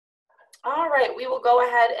All right, we will go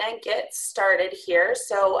ahead and get started here.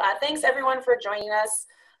 So thanks everyone for joining us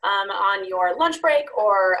on your lunch break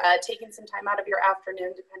or taking some time out of your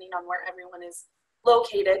afternoon, depending on where everyone is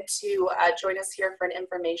located, to join us here for an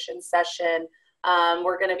information session.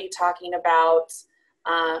 We're going to be talking about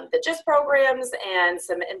the GIS programs and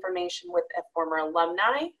some information with a former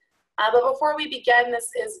alumni. But before we begin, this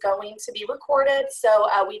is going to be recorded. So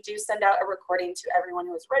we do send out a recording to everyone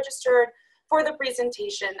who is registered for the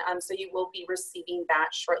presentation, so you will be receiving that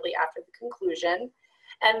shortly after the conclusion.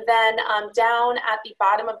 And then down at the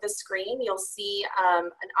bottom of the screen, you'll see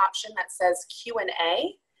an option that says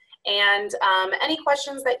Q&A. And any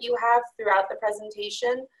questions that you have throughout the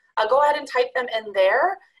presentation, go ahead and type them in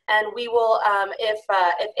there, and we will, if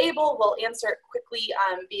able, we'll answer it quickly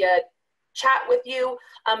via chat with you.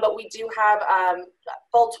 But we do have a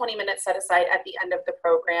full 20 minutes set aside at the end of the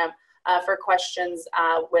program for questions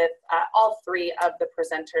with all three of the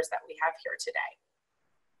presenters that we have here today.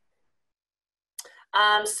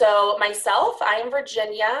 So myself, I am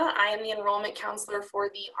Virginia. I am the enrollment counselor for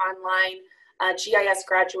the online GIS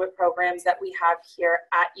graduate programs that we have here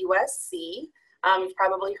at USC. You've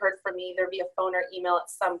probably heard from me either via phone or email at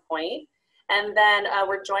some point. And then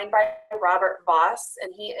we're joined by Robert Voss,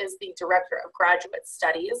 and he is the Director of Graduate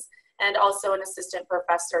Studies and also an assistant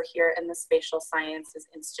professor here in the Spatial Sciences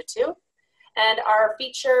Institute. And our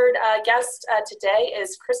featured guest today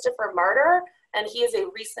is Christopher Martyr, and he is a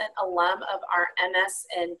recent alum of our MS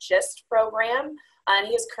in GIS program. And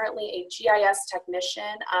he is currently a GIS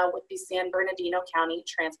technician with the San Bernardino County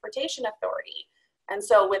Transportation Authority. And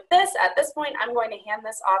so with this, at this point, I'm going to hand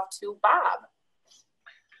this off to Bob.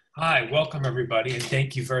 Hi, welcome everybody, and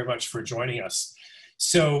thank you very much for joining us.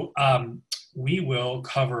 So we will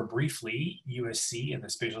cover briefly USC and the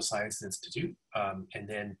Spatial Sciences Institute, and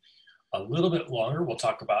then a little bit longer, we'll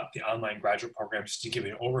talk about the online graduate program, just to give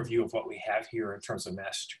you an overview of what we have here in terms of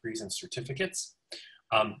master's degrees and certificates.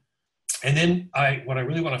 And then what I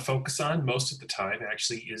really want to focus on most of the time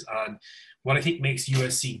actually is on what I think makes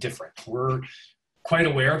USC different. We're quite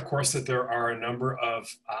aware, of course, that there are a number of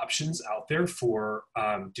options out there for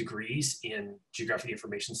degrees in geographic,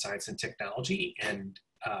 information science, and technology. And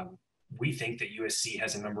we think that USC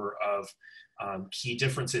has a number of key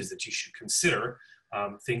differences that you should consider,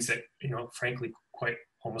 things that, frankly, quite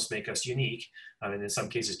almost make us unique, and in some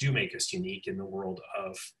cases do make us unique in the world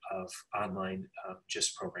of online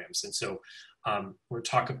GIS programs. And so we'll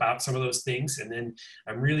talk about some of those things. And then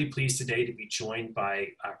I'm really pleased today to be joined by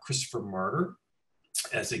Christopher Martyr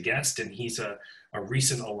as a guest, and he's a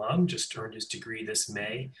recent alum, just earned his degree this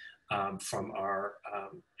May from our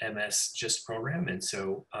MS GIS program. And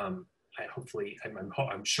so I'm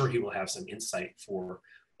sure he will have some insight for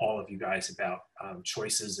all of you guys about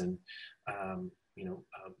choices and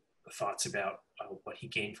thoughts about what he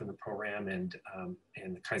gained from the program and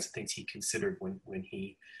the kinds of things he considered when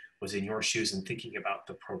he was in your shoes and thinking about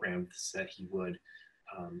the programs that he would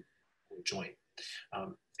join.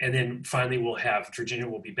 And then finally, Virginia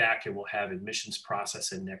will be back, and we'll have admissions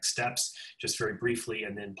process and next steps, just very briefly,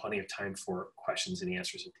 and then plenty of time for questions and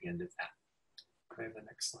answers at the end of that. Could I have the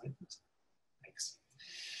next slide, please? Thanks.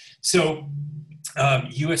 So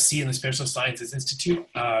USC and the Spatial Sciences Institute.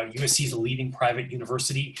 USC is a leading private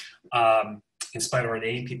university. In spite of our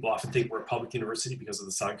name, people often think we're a public university because of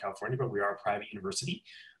the Southern California, but we are a private university.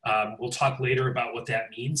 We'll talk later about what that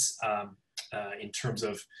means in terms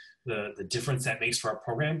of the difference that makes for our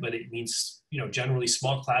program, but it means, generally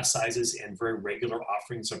small class sizes and very regular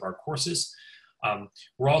offerings of our courses.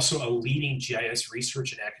 We're also a leading GIS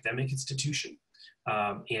research and academic institution.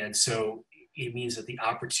 And so it means that the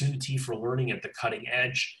opportunity for learning at the cutting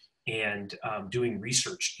edge and doing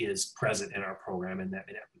research is present in our program, and that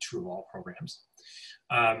may not be true of all programs.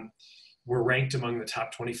 We're ranked among the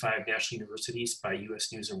top 25 national universities by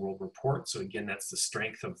US News and World Report. So again, that's the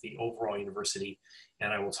strength of the overall university.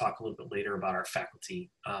 And I will talk a little bit later about our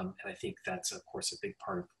faculty. And I think that's, of course, a big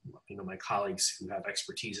part of, my colleagues who have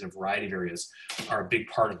expertise in a variety of areas are a big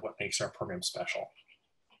part of what makes our program special.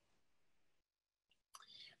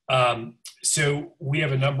 So we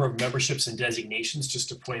have a number of memberships and designations, just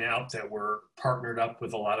to point out that we're partnered up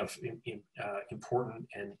with a lot of important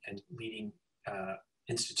and leading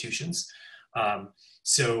institutions.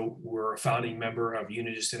 So we're a founding member of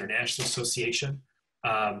Unigis International Association,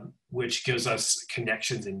 which gives us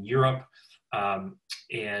connections in Europe,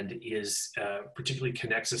 and is particularly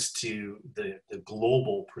connects us to the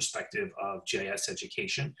global perspective of GIS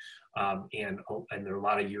education. And there are a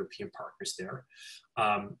lot of European partners there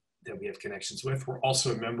that we have connections with. We're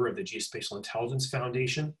also a member of the Geospatial Intelligence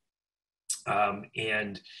Foundation,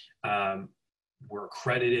 and we're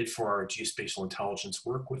accredited for our geospatial intelligence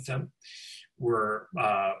work with them. We're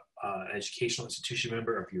an educational institution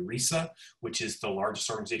member of URISA, which is the largest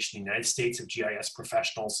organization in the United States of GIS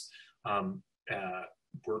professionals.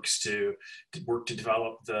 Works to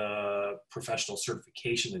develop the professional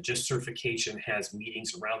certification. The GIS certification has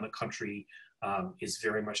meetings around the country, is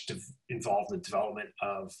very much involved in the development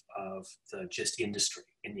of the GIS industry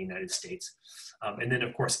in the United States. And then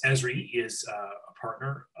of course, Esri is a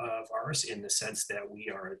partner of ours in the sense that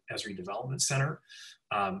we are an Esri Development Center.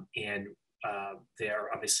 And they are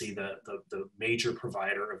obviously the major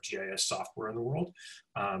provider of GIS software in the world.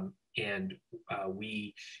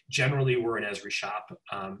 We generally were an Esri shop,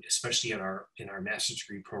 especially in our master's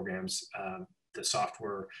degree programs. The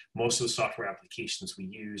software, most of the software applications we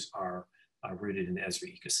use are rooted in the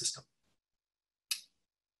Esri ecosystem.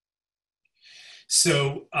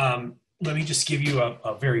 So let me just give you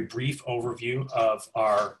a very brief overview of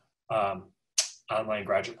our online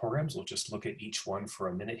graduate programs. We'll just look at each one for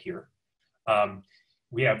a minute here.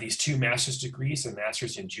 We have these two master's degrees, a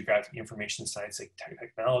master's in Geographic Information Science and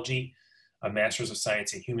Technology, a master's of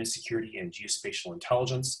science in Human Security and Geospatial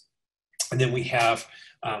Intelligence. And then we have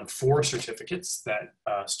 4 certificates that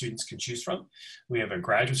students can choose from. We have a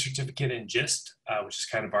graduate certificate in GIST, which is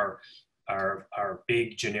kind of our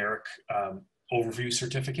big generic overview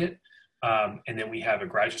certificate. And then we have a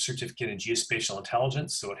graduate certificate in Geospatial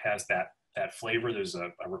Intelligence, so it has that flavor. There's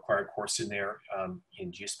a required course in there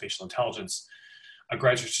in Geospatial Intelligence. A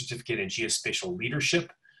graduate certificate in Geospatial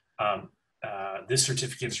Leadership. This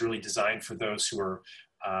certificate is really designed for those who are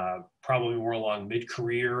probably more along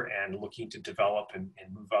mid-career and looking to develop and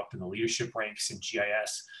move up in the leadership ranks in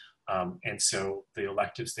GIS. And so the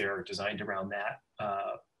electives there are designed around that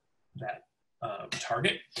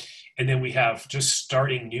target. And then we have, just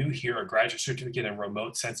starting new here, a graduate certificate in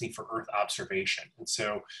remote sensing for Earth observation. And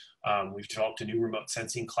so we've developed a new remote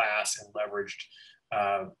sensing class and leveraged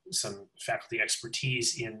some faculty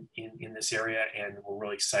expertise in this area, and we're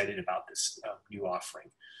really excited about this new offering.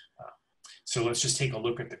 So let's just take a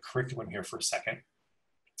look at the curriculum here for a second.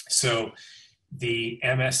 So the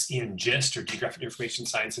MS in GIST, or Geographic Information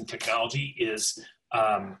Science and Technology, is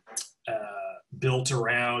built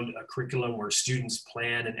around a curriculum where students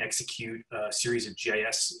plan and execute a series of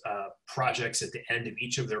GIS projects at the end of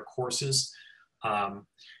each of their courses.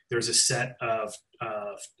 There's a set of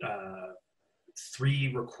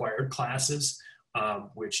 3 required classes,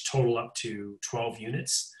 which total up to 12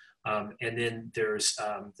 units. And then there's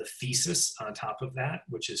the thesis on top of that,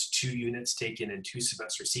 which is 2 units taken in 2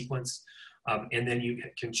 semester sequence. And then you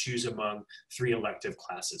can choose among 3 elective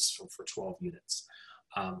classes for 12 units.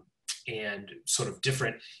 And sort of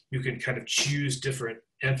different, you can kind of choose different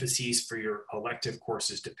emphases for your elective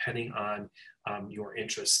courses depending on your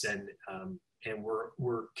interests. And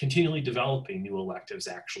we're continually developing new electives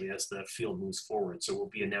actually as the field moves forward. So we'll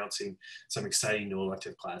be announcing some exciting new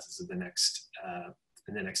elective classes in the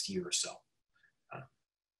next year or so.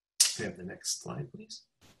 We have the next slide, please.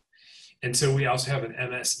 And so we also have an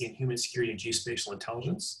MS in Human Security and Geospatial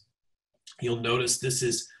Intelligence. You'll notice this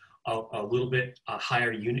is a little bit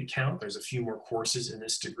higher unit count. There's a few more courses in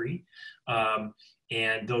this degree.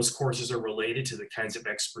 And those courses are related to the kinds of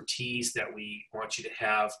expertise that we want you to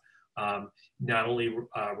have, not only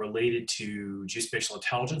related to geospatial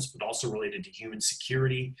intelligence, but also related to human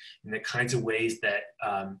security and the kinds of ways that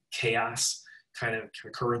chaos kind of can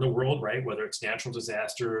occur in the world, right? Whether it's natural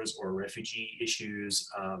disasters or refugee issues,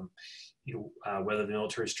 whether the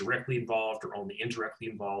military is directly involved or only indirectly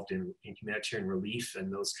involved in humanitarian relief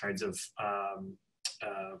and those kinds of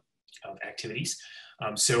activities.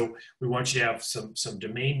 So we want you to have some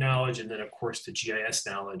domain knowledge, and then of course the GIS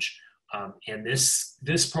knowledge. And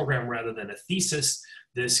this program, rather than a thesis,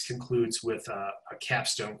 this concludes with a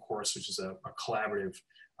capstone course, which is a collaborative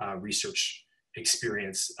research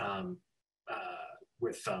experience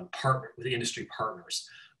with industry partners,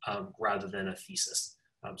 rather than a thesis.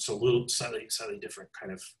 So a little slightly different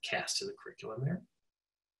kind of cast to the curriculum there.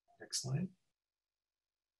 Next slide.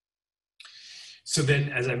 So then,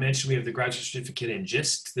 as I mentioned, we have the graduate certificate in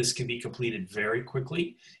GIST. This can be completed very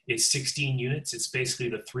quickly. It's 16 units. It's basically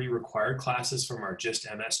the 3 required classes from our GIST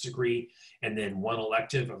MS degree, and then 1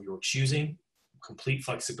 elective of your choosing. Complete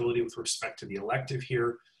flexibility with respect to the elective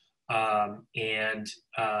here.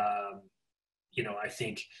 I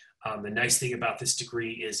think the nice thing about this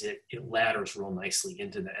degree is it ladders real nicely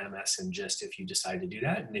into the MS and GIST if you decide to do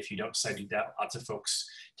that. And if you don't decide to do that, lots of folks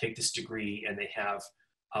take this degree and they have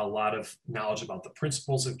a lot of knowledge about the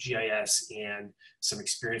principles of GIS and some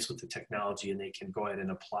experience with the technology, and they can go ahead and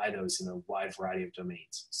apply those in a wide variety of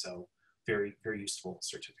domains. So very, very useful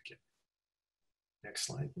certificate. Next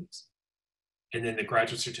slide, please. And then the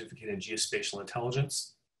graduate certificate in geospatial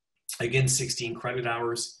intelligence, again, 16 credit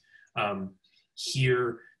hours.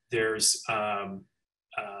 Here, there's only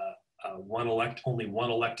one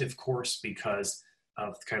elective course because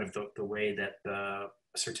of kind of the way that the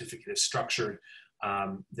certificate is structured.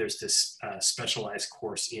 There's this specialized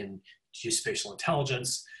course in geospatial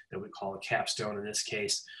intelligence that we call a capstone in this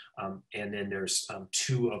case, and then there's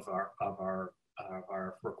two of our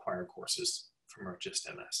required courses from our GIS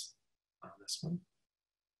MS on this one.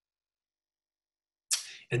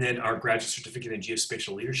 And then our graduate certificate in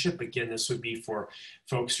geospatial leadership. Again, this would be for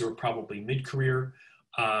folks who are probably mid-career,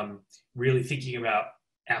 really thinking about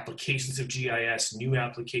applications of GIS, new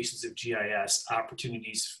applications of GIS,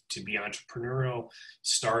 opportunities to be entrepreneurial,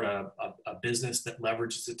 start a business that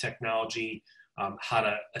leverages the technology, how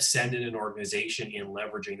to ascend in an organization in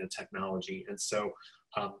leveraging the technology. And so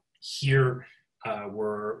here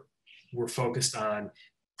we're focused on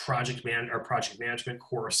our project management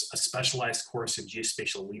course, a specialized course in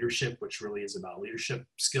geospatial leadership, which really is about leadership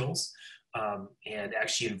skills, and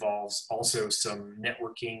actually involves also some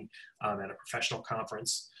networking at a professional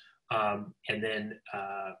conference, and then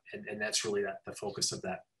and that's really the focus of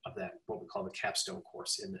that what we call the capstone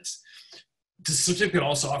course in this. The certificate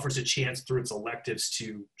also offers a chance through its electives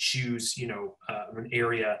to choose, an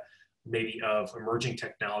area maybe of emerging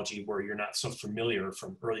technology where you're not so familiar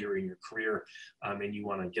from earlier in your career, and you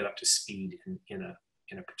want to get up to speed in a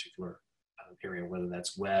particular area, whether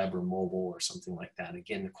that's web or mobile or something like that.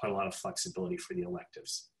 Again, quite a lot of flexibility for the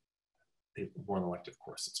electives. The one elective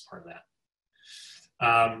course that's part of that.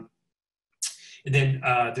 And then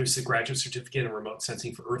there's the graduate certificate in remote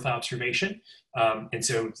sensing for Earth observation. And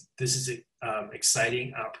so this is an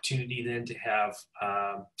exciting opportunity then to have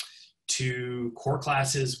two core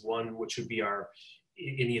classes, one which would be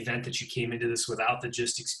in the event that you came into this without the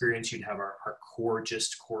GIST experience, you'd have our core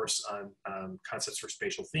GIST course on concepts for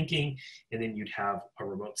spatial thinking, and then you'd have a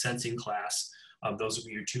remote sensing class. Those would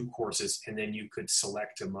be your two courses, and then you could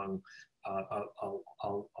select among a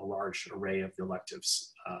large array of the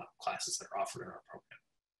electives classes that are offered in our program.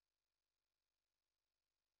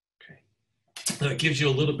 Okay, that gives you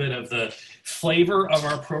a little bit of the flavor of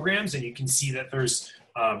our programs, and you can see that there's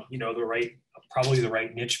probably the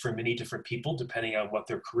right niche for many different people depending on what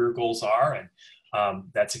their career goals are, and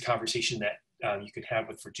that's a conversation that you could have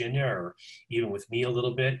with Virginia or even with me a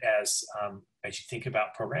little bit as you think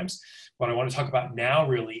about programs. What I want to talk about now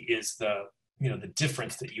really is the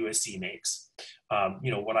difference that USC makes.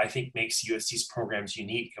 What I think makes USC's programs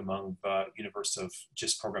unique among the universe of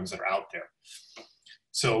GIST programs that are out there.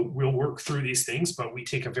 So we'll work through these things, but we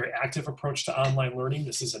take a very active approach to online learning.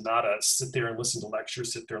 This is not a sit there and listen to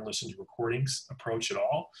lectures, sit there and listen to recordings approach at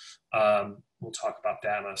all. We'll talk about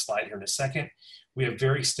that on a slide here in a second. We have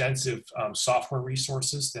very extensive software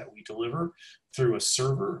resources that we deliver through a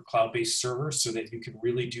server, cloud-based server, so that you can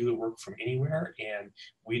really do the work from anywhere, and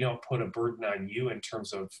we don't put a burden on you in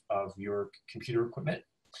terms of your computer equipment.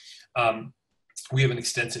 We have an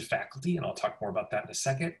extensive faculty, and I'll talk more about that in a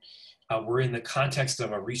second. We're in the context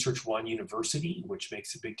of a Research One university, which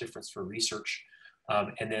makes a big difference for research.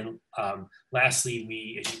 And then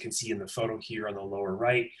lastly, as you can see in the photo here on the lower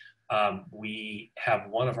right, we have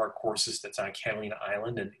one of our courses that's on Catalina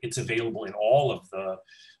Island, and it's available in all of the,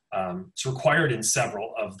 it's required in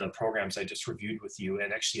several of the programs I just reviewed with you,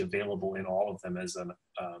 and actually available in all of them as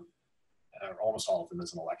almost all of them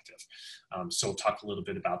as an elective. So we'll talk a little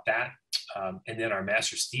bit about that. And then our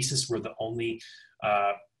master's thesis, we're the only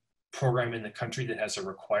program in the country that has a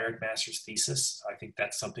required master's thesis. I think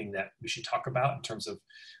that's something that we should talk about in terms of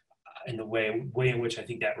in the way in which I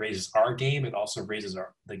think that raises our game. It also raises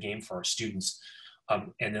the game for our students.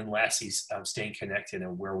 And then lastly, staying connected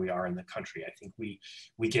and where we are in the country. I think we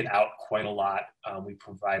get out quite a lot. We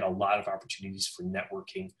provide a lot of opportunities for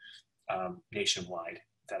networking nationwide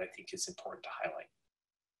that I think is important to highlight.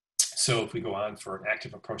 So if we go on for an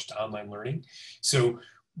active approach to online learning. So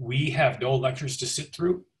we have no lectures to sit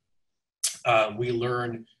through. We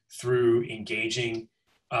learn through engaging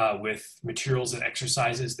with materials and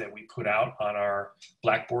exercises that we put out on our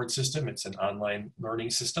Blackboard system. It's an online learning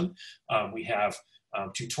system. We have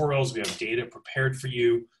tutorials, we have data prepared for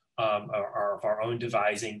you of our own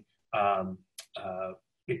devising.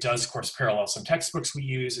 It does, of course, parallel some textbooks we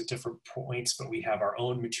use at different points, but we have our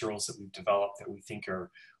own materials that we've developed that we think are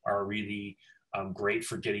really great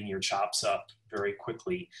for getting your chops up very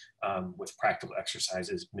quickly with practical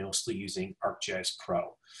exercises, mostly using ArcGIS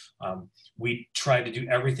Pro. We try to do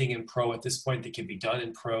everything in Pro at this point that can be done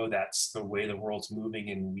in Pro. That's the way the world's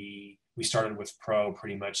moving, and we started with Pro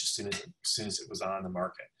pretty much as soon as it was on the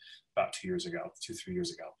market about 2 years ago, 2-3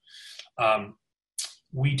 years ago.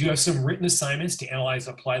 We do have some written assignments to analyze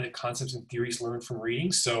and apply the concepts and theories learned from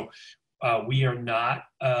reading. So we are not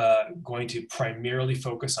going to primarily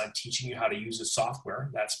focus on teaching you how to use the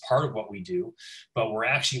software. That's part of what we do, but we're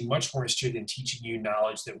actually much more interested in teaching you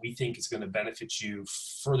knowledge that we think is going to benefit you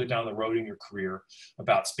further down the road in your career,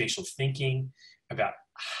 about spatial thinking, about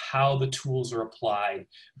how the tools are applied,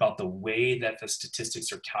 about the way that the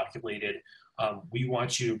statistics are calculated. We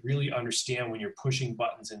want you to really understand when you're pushing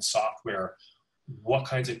buttons in software, what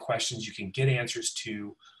kinds of questions you can get answers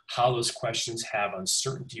to, how those questions have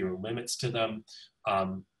uncertainty or limits to them,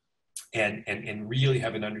 and really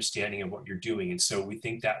have an understanding of what you're doing. And so we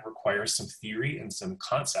think that requires some theory and some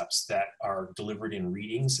concepts that are delivered in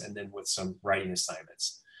readings and then with some writing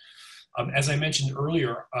assignments. As I mentioned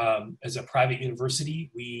earlier, as a private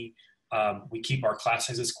university, we keep our class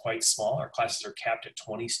sizes quite small. Our classes are capped at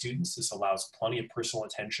 20 students. This allows plenty of personal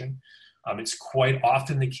attention. It's quite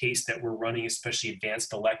often the case that we're running, especially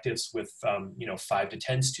advanced electives, with 5 to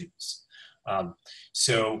 10 students.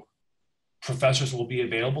 So professors will be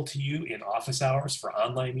available to you in office hours for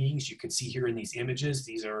online meetings. You can see here in these images,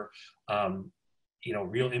 these are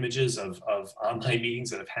real images of online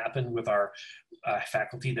meetings that have happened with our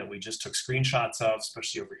faculty that we just took screenshots of,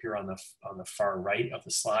 especially over here on the far right of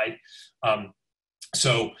the slide.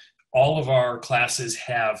 So all of our classes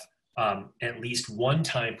have at least one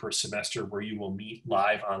time per semester where you will meet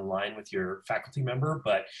live online with your faculty member,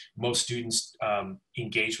 but most students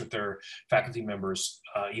engage with their faculty members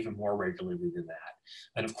even more regularly than that.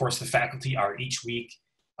 And of course, the faculty are each week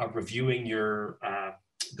reviewing your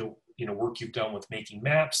the work you've done with making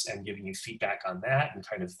maps and giving you feedback on that and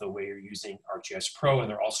kind of the way you're using ArcGIS Pro. And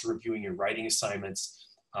they're also reviewing your writing assignments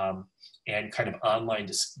and kind of online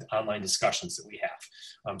discussions that we have.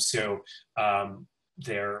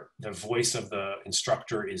 The voice of the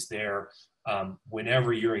instructor is there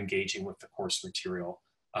whenever you're engaging with the course material.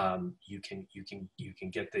 You can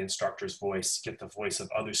get the instructor's voice, get the voice of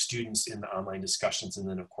other students in the online discussions, and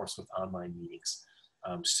then of course with online meetings.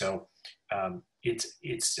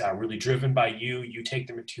 It's really driven by you. You take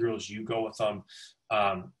the materials, you go with them,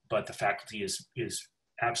 but the faculty is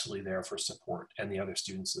absolutely there for support, and the other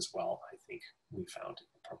students as well, I think we found in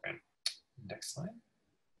the program. Next slide.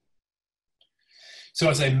 So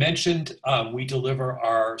as I mentioned, we deliver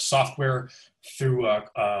our software through a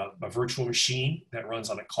virtual machine that runs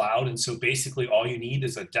on a cloud. And so basically all you need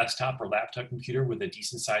is a desktop or laptop computer with a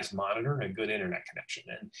decent sized monitor and a good internet connection.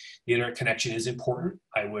 And the internet connection is important.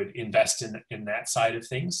 I would invest in that side of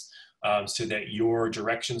things so that your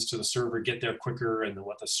directions to the server get there quicker and then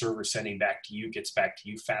what the server is sending back to you gets back to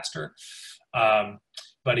you faster.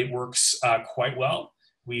 But it works quite well.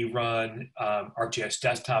 We run ArcGIS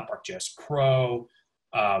Desktop, ArcGIS Pro,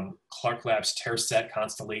 Clark Labs TerraSet,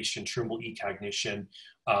 Constellation, Trimble eCognition,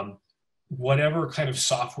 whatever kind of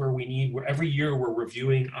software we need. Every year we're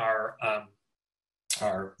reviewing the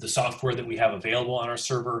software that we have available on our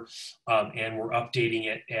server, and we're updating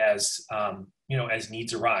it as as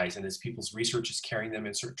needs arise and as people's research is carrying them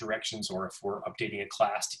in certain directions, or if we're updating a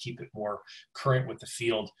class to keep it more current with the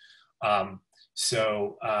field.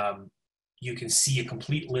 You can see a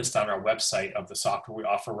complete list on our website of the software we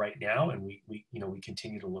offer right now, and we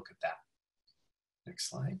continue to look at that. Next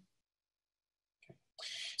slide. Okay.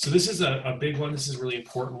 So this is a big one. This is a really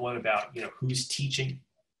important one about who's teaching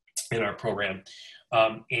in our program,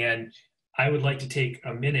 and I would like to take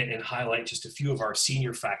a minute and highlight just a few of our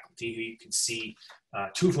senior faculty who you can see.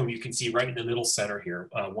 Two of them you can see right in the middle center here.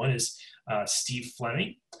 One is Steve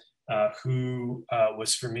Fleming, who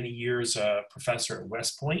was for many years a professor at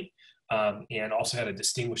West Point. And also had a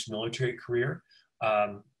distinguished military career.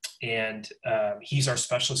 He's our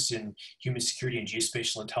specialist in human security and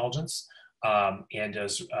geospatial intelligence, and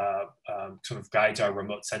does sort of guides our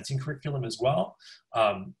remote sensing curriculum as well.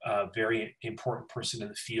 A very important person in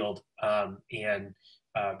the field, and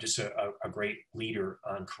just a great leader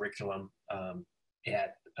on curriculum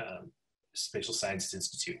at Spatial Sciences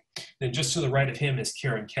Institute. Then just to the right of him is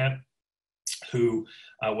Karen Kemp, who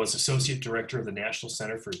was Associate Director of the National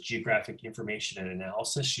Center for Geographic Information and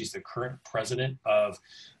Analysis. She's the current president of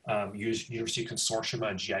University Consortium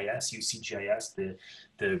on GIS, UC GIS,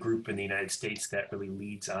 the group in the United States that really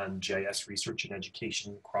leads on GIS research and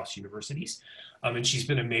education across universities. And she's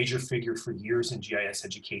been a major figure for years in GIS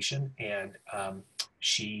education, and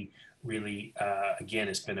she really, again,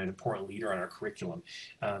 has been an important leader on our curriculum.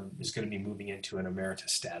 Is going to be moving into an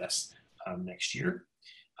emeritus status next year.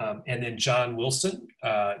 And then John Wilson,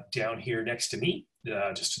 down here next to me,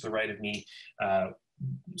 just to the right of me,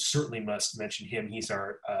 certainly must mention him. He's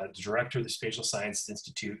our director of the Spatial Sciences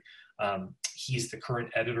Institute. He's the current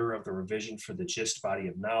editor of the revision for the GIST body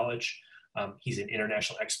of knowledge. He's an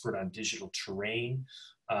international expert on digital terrain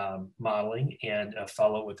modeling and a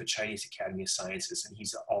fellow with the Chinese Academy of Sciences. And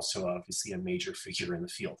he's also obviously a major figure in the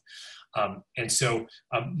field. And so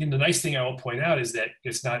the nice thing I will point out is that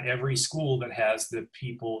it's not every school that has the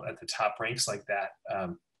people at the top ranks like that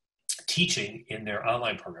teaching in their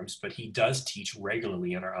online programs, but he does teach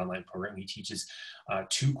regularly in our online program. He teaches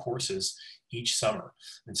 2 courses each summer.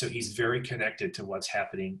 And so he's very connected to what's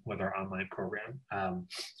happening with our online program.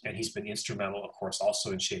 And he's been instrumental, of course,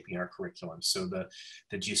 also in shaping our curriculum. So the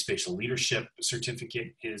Geospatial Leadership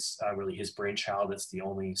Certificate is really his brainchild. It's the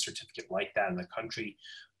only certificate like that in the country.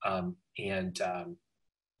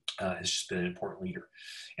 Has just been an important leader.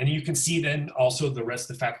 And you can see then also the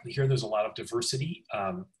rest of the faculty here, there's a lot of diversity,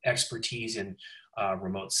 expertise in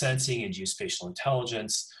remote sensing and geospatial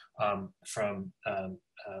intelligence from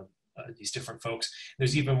these different folks.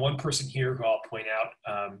 There's even one person here who I'll point out.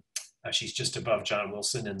 She's just above John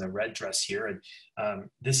Wilson in the red dress here. And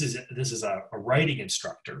this is a writing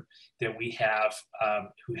instructor that we have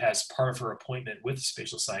who has part of her appointment with the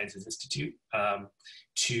Spatial Sciences Institute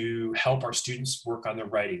to help our students work on their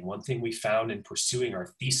writing. One thing we found in pursuing our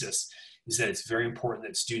thesis is that it's very important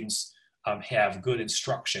that students have good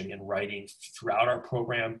instruction in writing throughout our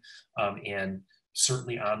program and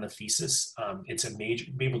certainly on the thesis. It's a major,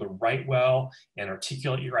 being able to write well and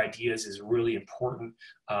articulate your ideas is a really important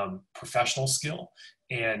professional skill.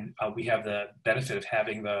 And we have the benefit of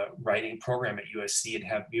having the writing program at USC and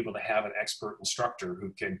be able to have an expert instructor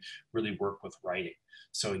who can really work with writing.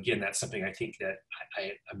 So again, that's something I think that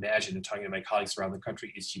I imagine in talking to my colleagues around the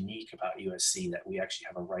country is unique about USC, that we actually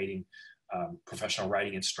have a writing, professional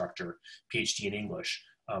writing instructor, PhD in English,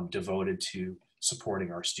 devoted to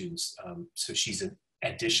supporting our students. So she's an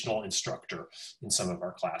additional instructor in some of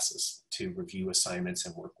our classes to review assignments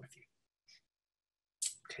and work with you.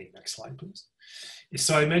 Okay, next slide, please.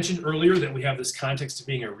 So I mentioned earlier that we have this context of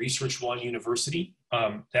being a research-one university.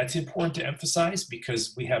 That's important to emphasize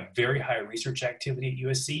because we have very high research activity at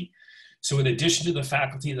USC. So in addition to the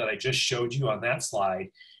faculty that I just showed you on that slide,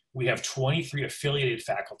 we have 23 affiliated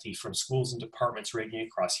faculty from schools and departments ranging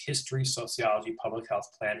across history, sociology, public health,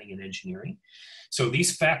 planning, and engineering. So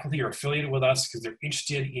these faculty are affiliated with us because they're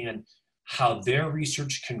interested in how their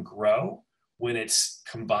research can grow when it's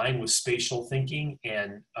combined with spatial thinking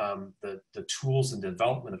and the tools and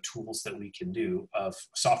development of tools that we can do, of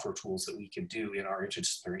software tools that we can do in our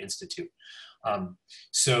interdisciplinary institute.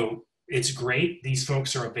 So it's great. These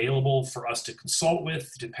folks are available for us to consult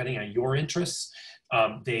with depending on your interests.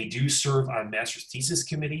 They do serve on master's thesis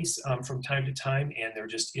committees from time to time, and they're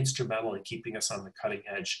just instrumental in keeping us on the cutting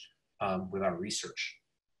edge with our research.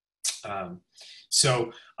 The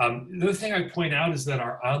other thing I point out is that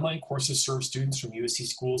our online courses serve students from USC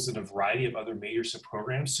schools and a variety of other majors and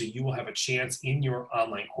programs. So you will have a chance in your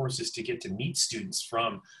online courses to get to meet students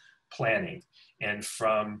from planning and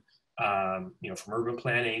from urban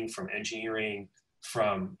planning, from engineering,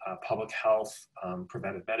 from public health,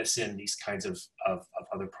 preventive medicine, these kinds of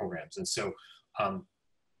other programs. And so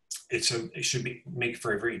it should make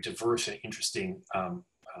for a very diverse and interesting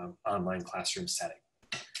online classroom setting.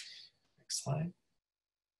 Next slide.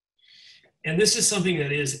 And this is something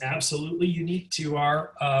that is absolutely unique to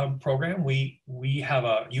our program.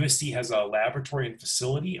 USC has a laboratory and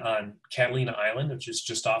facility on Catalina Island, which is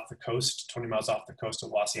just off the coast, 20 miles off the coast of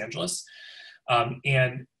Los Angeles.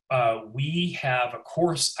 We have a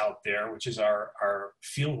course out there, which is our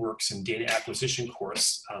Fieldworks and Data Acquisition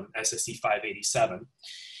course, SSC 587,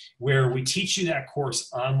 where we teach you that course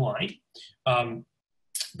online.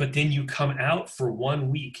 But then you come out for 1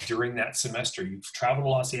 week during that semester. You've traveled to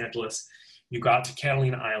Los Angeles, you go out to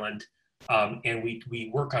Catalina Island, and we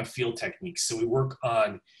work on field techniques. So we work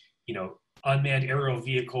on, unmanned aerial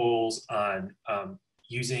vehicles, on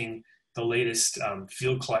using the latest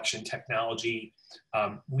field collection technology.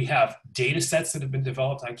 We have data sets that have been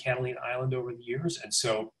developed on Catalina Island over the years. And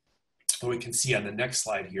so what we can see on the next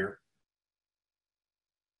slide here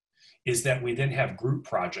is that we then have group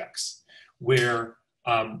projects where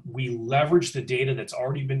we leverage the data that's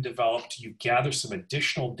already been developed. You gather some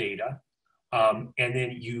additional data, and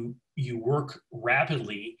then you work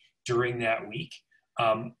rapidly during that week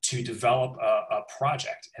to develop a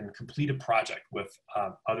project and complete a project with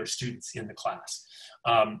other students in the class.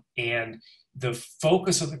 And the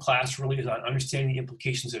focus of the class really is on understanding the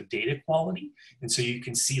implications of data quality. And so you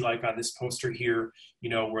can see, like on this poster here,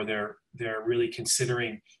 where they're really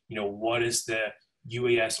considering, what is the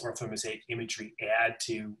UAS orthomosaic imagery add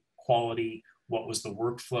to quality? What was the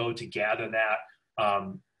workflow to gather that?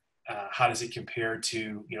 How does it compare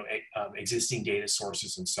to existing data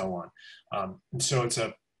sources and so on? And so it's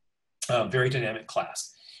a very dynamic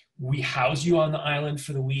class. We house you on the island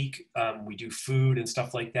for the week. We do food and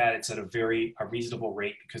stuff like that. It's at a reasonable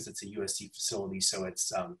rate because it's a USC facility, so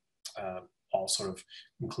it's all sort of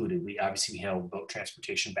included. We obviously handle boat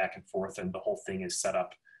transportation back and forth, and the whole thing is set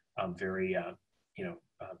up very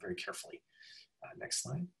carefully. Next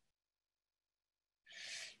slide.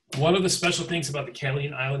 One of the special things about the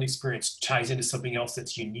Catalina Island experience ties into something else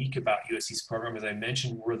that's unique about USC's program. As I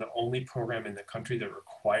mentioned, we're the only program in the country that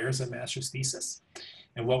requires a master's thesis.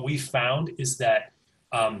 And what we found is that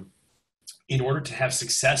in order to have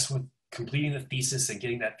success with completing the thesis and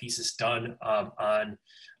getting that thesis done on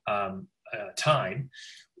time,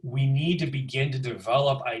 we need to begin to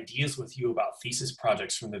develop ideas with you about thesis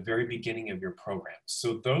projects from the very beginning of your program.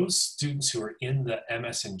 So those students who are in the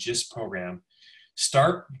MS and GIS program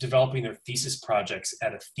start developing their thesis projects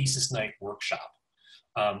at a thesis night workshop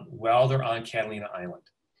while they're on Catalina Island.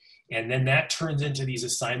 And then that turns into these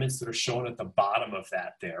assignments that are shown at the bottom of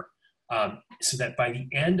that there. So that by the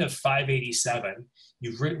end of 587,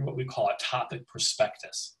 you've written what we call a topic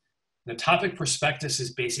prospectus. The topic prospectus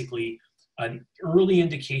is basically an early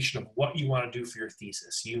indication of what you want to do for your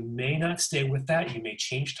thesis. You may not stay with that, you may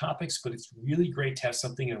change topics, but it's really great to have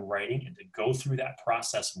something in writing and to go through that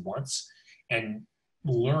process once and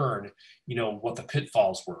learn, what the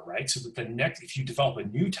pitfalls were, right? So that if you develop a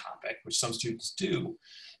new topic, which some students do,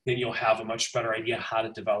 then you'll have a much better idea how to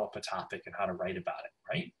develop a topic and how to write about it,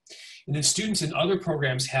 right? And then students in other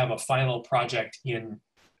programs have a final project in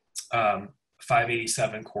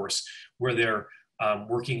 587 course where they're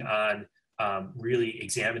working on really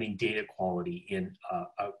examining data quality in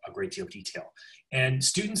a great deal of detail. And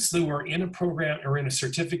students who are in a program or in a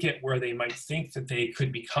certificate where they might think that they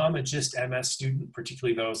could become a GIST MS student,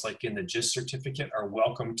 particularly those like in the GIST certificate, are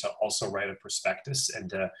welcome to also write a prospectus and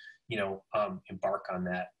to embark on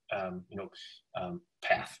that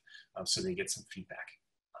path so they get some feedback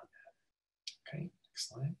on that. Okay, next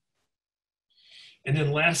slide. And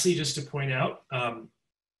then lastly, just to point out,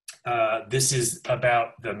 this is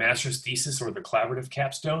about the master's thesis or the collaborative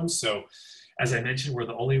capstone. So as I mentioned, we're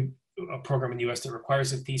the only program in the US that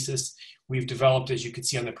requires a thesis. We've developed, as you can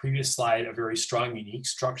see on the previous slide, a very strong, unique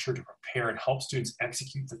structure to prepare and help students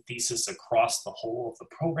execute the thesis across the whole of the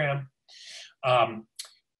program.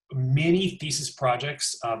 Many thesis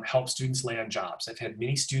projects help students land jobs. I've had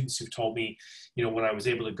many students who've told me, when I was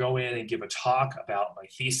able to go in and give a talk about my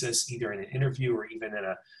thesis, either in an interview or even in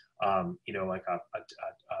a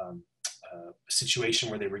situation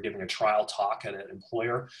where they were giving a trial talk at an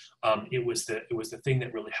employer, it was the thing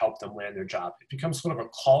that really helped them land their job. It becomes sort of a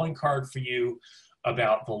calling card for you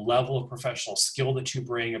about the level of professional skill that you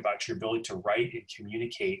bring, about your ability to write and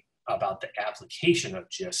communicate about the application of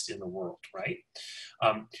GIST in the world, right?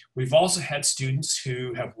 We've also had students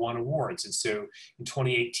who have won awards. And so in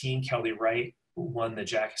 2018, Kelly Wright won the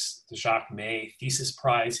Jacques May Thesis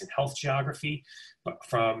Prize in Health Geography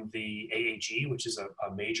from the AAG, which is a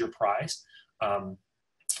major prize.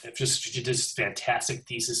 She did this fantastic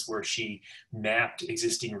thesis where she mapped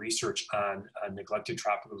existing research on a neglected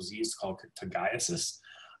tropical disease called Giasis.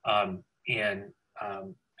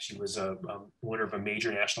 She was a winner of a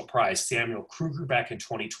major national prize. Samuel Kruger back in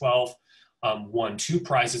 2012 won 2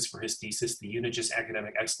 prizes for his thesis, the Unigis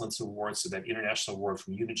Academic Excellence Award, so that international award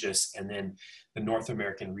from Unigis, and then the North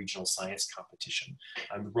American Regional Science Competition.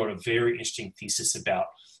 Wrote a very interesting thesis about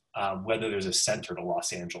whether there's a center to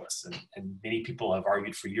Los Angeles. And many people have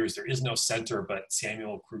argued for years there is no center, but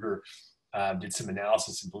Samuel Kruger did some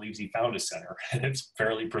analysis and believes he found a center, and it's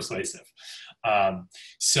fairly persuasive.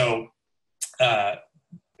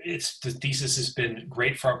 The thesis has been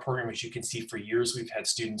great for our program. As you can see, for years we've had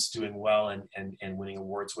students doing well and winning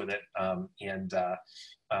awards with it.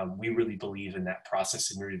 We really believe in that process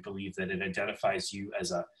and really believe that it identifies you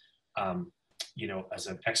as as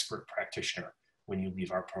an expert practitioner when you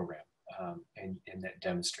leave our program, and that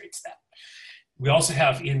demonstrates that. We also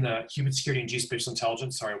have in the Human Security and Geospatial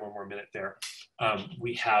Intelligence, sorry, one more minute there,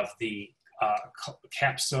 we have the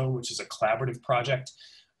capstone, which is a collaborative project.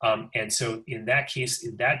 And so in that case,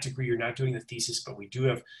 in that degree, you're not doing the thesis, but we do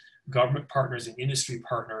have government partners and industry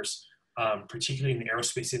partners, particularly in the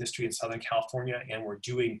aerospace industry in Southern California, and we're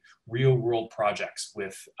doing real world projects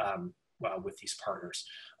with these partners.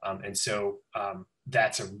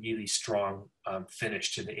 That's a really strong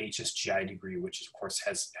finish to the HSGI degree, which of course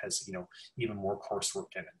has even more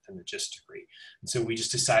coursework in it than the GIST degree. And so we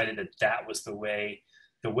just decided that was the way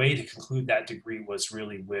to conclude that degree was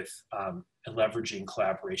really with leveraging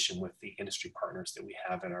collaboration with the industry partners that we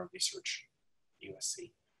have in our research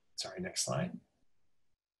USC. Sorry, next slide.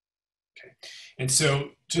 Okay, and so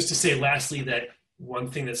just to say lastly that one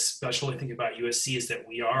thing that's special, I think, about USC is that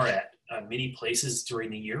we are at many places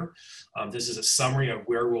during the year. This is a summary of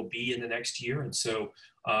where we'll be in the next year. And so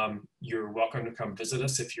you're welcome to come visit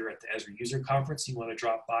us. If you're at the Esri User Conference, you want to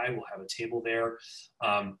drop by, we'll have a table there.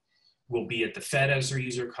 We'll be at the Fed Esri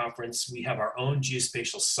User Conference. We have our own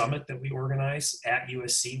Geospatial Summit that we organize at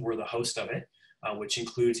USC. We're the host of it, which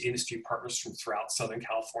includes industry partners from throughout Southern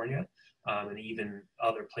California. And even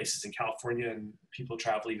other places in California, and people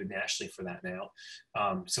travel even nationally for that now.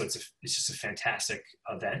 So it's just a fantastic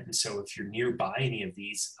event. And so if you're nearby any of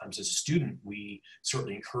these, as a student, we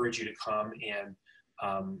certainly encourage you to come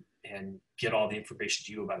and get all the information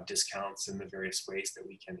to you about discounts and the various ways that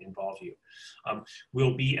we can involve you.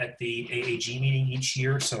 We'll be at the AAG meeting each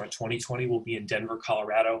year. So in 2020, we'll be in Denver,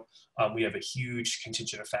 Colorado. We have a huge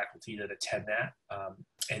contingent of faculty that attend that.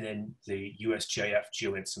 And then the USGIF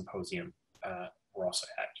GeoInt Symposium we're also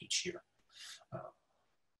at each year.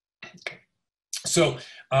 Okay. So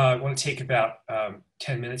I want to take about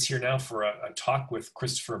 10 minutes here now for a talk with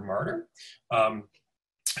Christopher Martyr,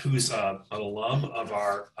 who's an alum of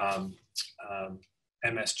our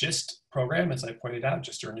MS GIST program, as I pointed out,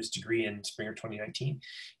 just earned his degree in spring of 2019.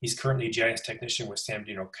 He's currently a GIS technician with San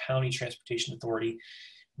Bernardino County Transportation Authority,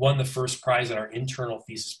 won the first prize in our internal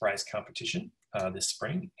thesis prize competition this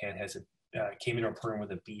spring, and came into our program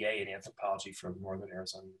with a BA in anthropology from Northern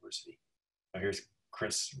Arizona University. So here's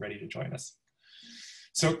Chris, ready to join us.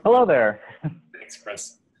 So hello there. Thanks,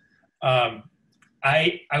 Chris.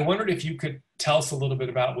 I wondered if you could tell us a little bit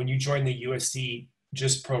about when you joined the USC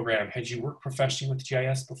GIST program. Had you worked professionally with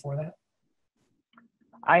GIS before that?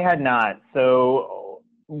 I had not. So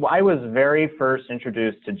I was very first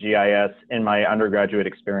introduced to GIS in my undergraduate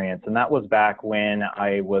experience, and that was back when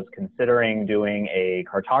I was considering doing a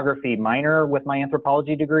cartography minor with my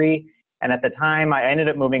anthropology degree. And at the time, I ended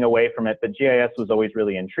up moving away from it, but GIS was always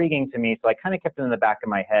really intriguing to me, so I kind of kept it in the back of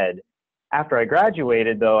my head. After I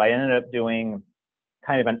graduated, though, I ended up doing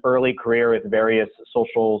kind of an early career with various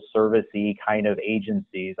social service-y kind of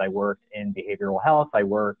agencies. I worked in behavioral health. I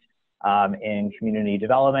worked in community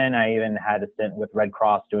development. I even had a stint with Red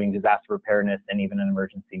Cross doing disaster preparedness and even in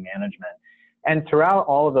emergency management. And throughout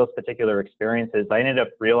all of those particular experiences, I ended up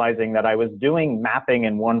realizing that I was doing mapping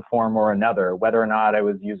in one form or another, whether or not I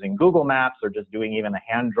was using Google Maps or just doing even a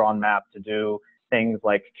hand-drawn map to do things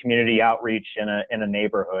like community outreach in a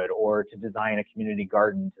neighborhood, or to design a community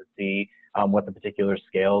garden to see what the particular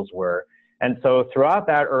scales were. And so throughout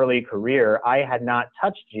that early career, I had not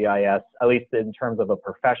touched GIS, at least in terms of a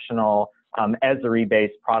professional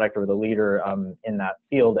Esri-based product, or the leader in that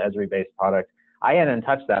field Esri-based product. I hadn't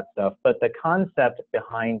touched that stuff, but the concept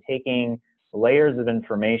behind taking layers of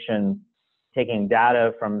information, taking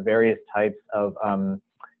data from various types of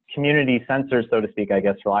community sensors, so to speak, I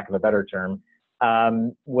guess, for lack of a better term,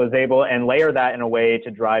 was able and layer that in a way to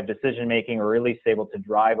drive decision making, or at least able to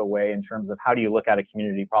drive a way in terms of how do you look at a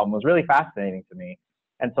community problem, was really fascinating to me.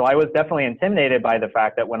 And so I was definitely intimidated by the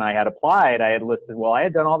fact that when I had applied, I had listed, well, I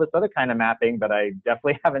had done all this other kind of mapping, but I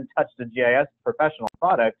definitely haven't touched a GIS professional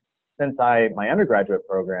product since my undergraduate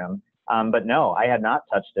program. But no, I had not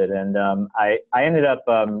touched it. And I ended up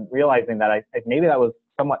realizing that maybe that was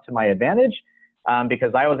somewhat to my advantage,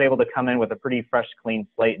 because I was able to come in with a pretty fresh, clean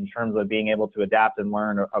slate in terms of being able to adapt and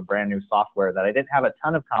learn a brand new software that I didn't have a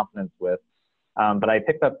ton of confidence with. But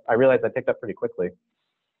I realized I picked up pretty quickly.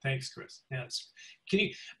 Thanks, Chris. Yes.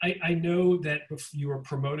 I know that you were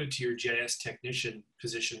promoted to your GIS technician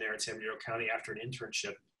position there at San Bernardino County after an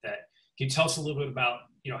internship. Can you tell us a little bit about,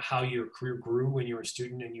 how your career grew when you were a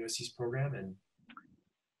student in USC's program? And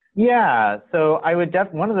yeah, so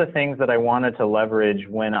one of the things that I wanted to leverage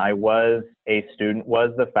when I was a student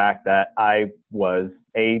was the fact that I was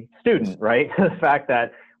a student, right? The fact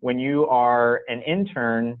that when you are an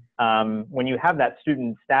intern, when you have that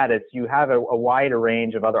student status, you have a wider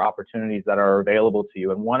range of other opportunities that are available to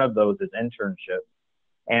you. And one of those is internships.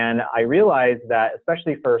 And I realized that,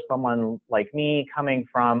 especially for someone like me coming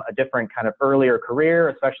from a different kind of earlier career,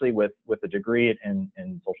 especially with a degree in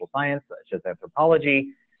social science, such as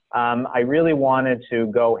anthropology, I really wanted to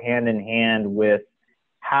go hand in hand with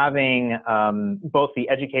having both the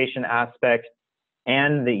education aspect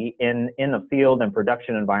and the in the field and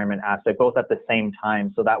production environment aspect, both at the same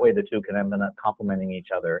time, so that way the two can end up complementing each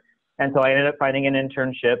other. And so I ended up finding an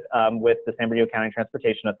internship with the San Bernardino County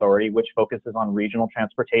Transportation Authority, which focuses on regional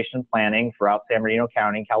transportation planning throughout San Bernardino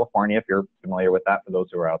County, California, if you're familiar with that, for those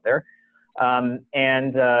who are out there.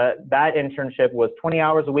 That internship was 20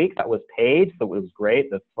 hours a week. That was paid, so it was great.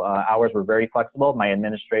 The hours were very flexible. My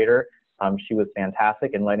administrator, she was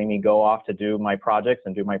fantastic in letting me go off to do my projects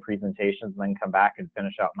and do my presentations and then come back and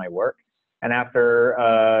finish out my work. And after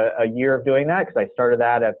a year of doing that, because I started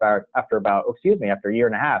that after a year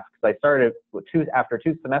and a half, because I started after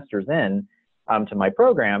 2 semesters in to my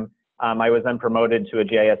program, I was then promoted to a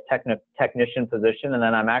GIS technician position, and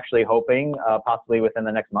then I'm actually hoping possibly within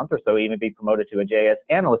the next month or so even be promoted to a GIS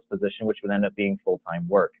analyst position, which would end up being full-time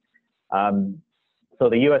work. So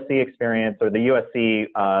the USC experience, or the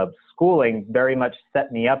USC schooling, very much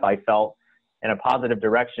set me up, I felt, in a positive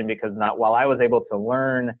direction, because while I was able to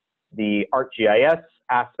learn the ArcGIS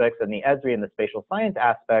aspects and the Esri and the spatial science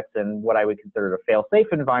aspects and what I would consider a fail-safe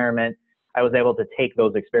environment, I was able to take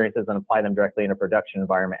those experiences and apply them directly in a production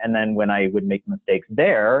environment. And then when I would make mistakes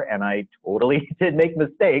there, and I totally did make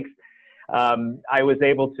mistakes, I was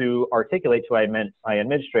able to articulate to my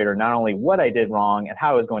administrator not only what I did wrong and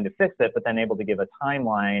how I was going to fix it, but then able to give a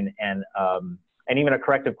timeline and even a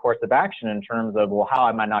corrective course of action in terms of, well, how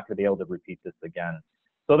am I not going to be able to repeat this again?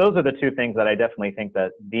 So those are the 2 things that I definitely think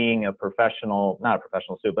that being a professional, not a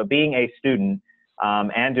professional student, but being a student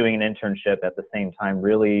and doing an internship at the same time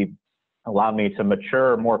really allowed me to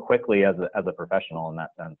mature more quickly as a professional in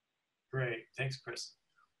that sense. Great, thanks, Chris.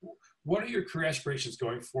 What are your career aspirations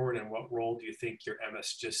going forward, and what role do you think your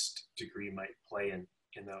MS-GIS degree might play in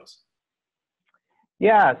those?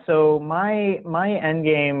 Yeah, so my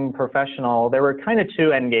endgame professional, there were kind of 2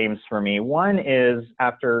 endgames for me. One is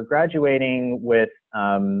after graduating with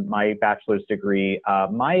my bachelor's degree,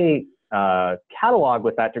 my catalog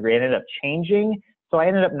with that degree ended up changing. So I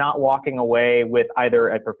ended up not walking away with either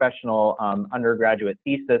a professional undergraduate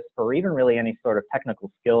thesis or even really any sort of technical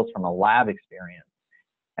skills from a lab experience.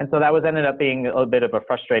 And so that ended up being a bit of a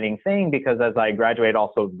frustrating thing, because as I graduated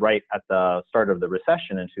also right at the start of the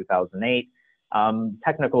recession in 2008,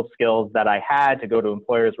 technical skills that I had to go to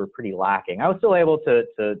employers were pretty lacking. I was still able to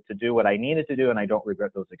do what I needed to do, and I don't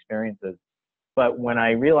regret those experiences. But when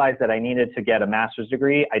I realized that I needed to get a master's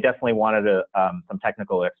degree, I definitely wanted some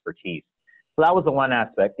technical expertise. So that was the one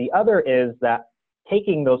aspect. The other is that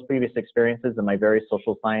taking those previous experiences in my very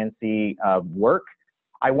social sciencey work,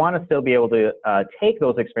 I want to still be able to take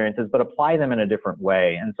those experiences, but apply them in a different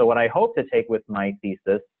way. And so what I hope to take with my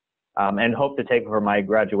thesis and hope to take for my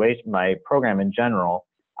graduation, my program in general,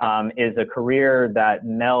 is a career that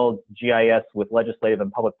melds GIS with legislative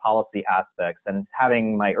and public policy aspects. And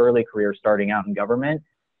having my early career starting out in government,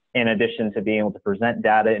 in addition to being able to present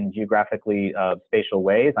data in geographically spatial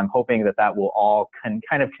ways, I'm hoping that will all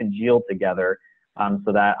kind of congeal together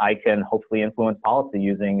so that I can hopefully influence policy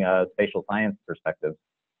using spatial science perspectives.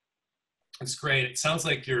 That's great. It sounds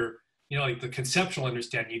like like the conceptual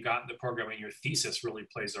understanding you got in the program and your thesis really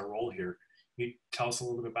plays a role here. Can you tell us a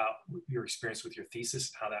little bit about your experience with your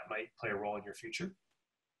thesis and how that might play a role in your future?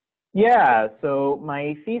 Yeah, so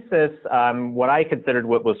my thesis, what I considered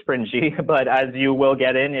what was fringy, but as you will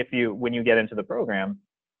get in when you get into the program,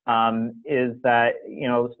 is that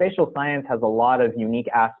spatial science has a lot of unique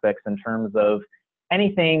aspects in terms of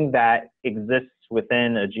anything that exists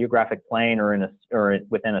within a geographic plane or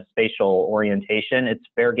within a spatial orientation. It's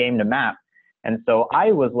fair game to map. And so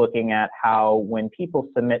I was looking at how when people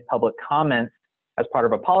submit public comments as part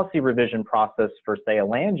of a policy revision process for, say, a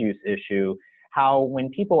land use issue, how when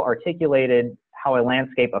people articulated how a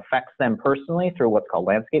landscape affects them personally through what's called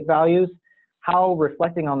landscape values, how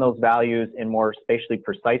reflecting on those values in more spatially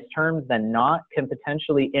precise terms than not can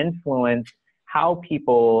potentially influence how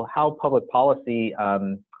public policy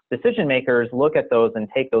decision makers look at those and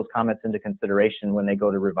take those comments into consideration when they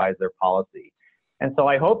go to revise their policy. And so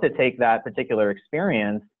I hope to take that particular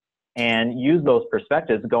experience and use those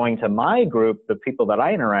perspectives going to my group, the people that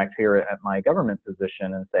I interact here at my government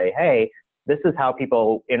position, and say, hey, this is how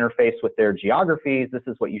people interface with their geographies. This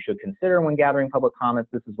is what you should consider when gathering public comments.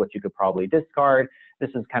 This is what you could probably discard. This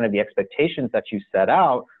is kind of the expectations that you set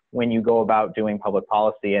out when you go about doing public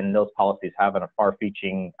policy, and those policies have a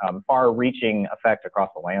far-reaching effect across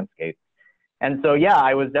the landscape. And so, yeah,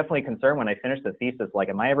 I was definitely concerned when I finished the thesis, like,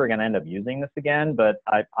 am I ever going to end up using this again? But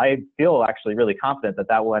I feel actually really confident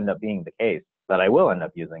that will end up being the case, that I will end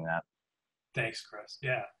up using that. Thanks, Chris.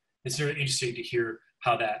 Yeah, it's very interesting to hear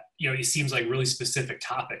how that, it seems like a really specific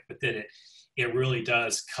topic, but then it really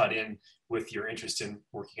does cut in with your interest in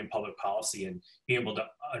working in public policy and being able to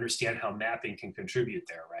understand how mapping can contribute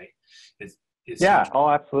there, right? Yeah,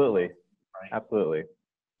 absolutely. Right? Absolutely.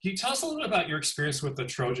 Can you tell us a little bit about your experience with the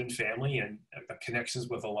Trojan family and the connections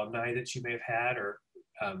with alumni that you may have had, or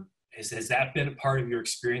has that been a part of your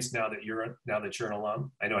experience now that you're an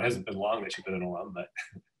alum? I know it hasn't been long that you've been an alum, but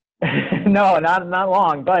no, not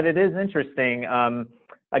long, but it is interesting.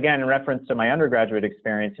 Again, in reference to my undergraduate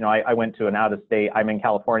experience, I went to an out-of-state. I'm in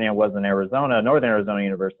California, was in Arizona, Northern Arizona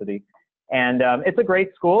University, And it's a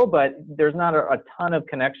great school, but there's not a ton of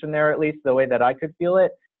connection there, at least the way that I could feel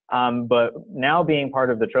it. But now being part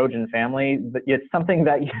of the Trojan family, it's something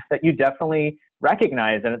that you definitely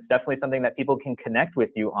recognize, and it's definitely something that people can connect with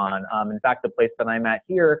you on. In fact, the place that I'm at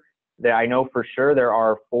here, that I know for sure there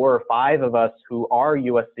are 4 or 5 of us who are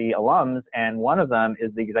USC alums, and one of them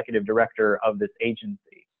is the executive director of this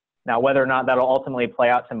agency. Now, whether or not that'll ultimately play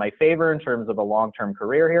out to my favor in terms of a long-term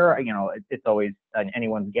career here, you know, it's always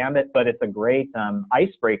anyone's gambit, but it's a great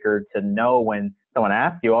icebreaker to know when someone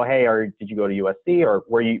asks you, oh, hey, did you go to USC, or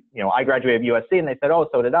were you, I graduated USC, and they said, oh,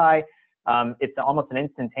 so did I. It's almost an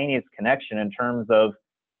instantaneous connection in terms of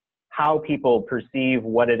how people perceive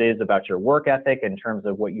what it is about your work ethic, in terms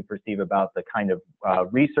of what you perceive about the kind of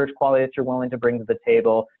research quality that you're willing to bring to the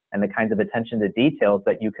table, and the kinds of attention to details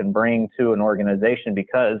that you can bring to an organization,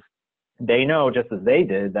 because they know, just as they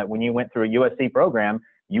did, that when you went through a USC program,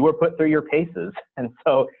 you were put through your paces. And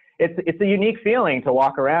so it's a unique feeling to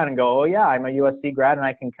walk around and go, oh yeah, I'm a USC grad and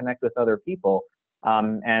I can connect with other people.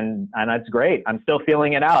 And that's great. I'm still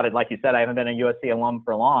feeling it out. And like you said, I haven't been a USC alum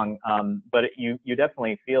for long, but you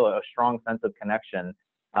definitely feel a strong sense of connection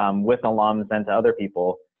with alums and to other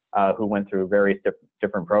people who went through various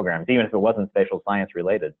different programs, even if it wasn't spatial science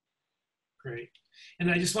related. Great.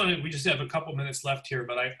 And I just wanted, we just have a couple minutes left here,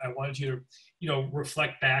 but I wanted you to,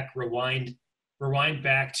 reflect back, rewind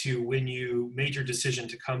back to when you made your decision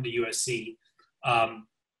to come to USC.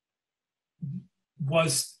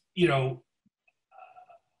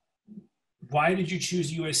 Why did you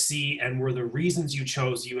choose USC, and were the reasons you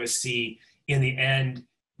chose USC in the end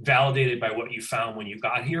validated by what you found when you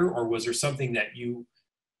got here, or was there something that you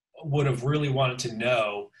would have really wanted to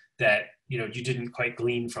know that you didn't quite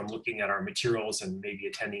glean from looking at our materials and maybe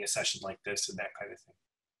attending a session like this and that kind of thing?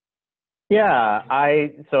 Yeah,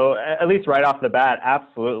 so at least right off the bat,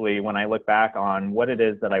 absolutely. When I look back on what it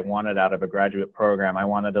is that I wanted out of a graduate program, I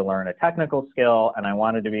wanted to learn a technical skill, and I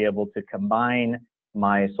wanted to be able to combine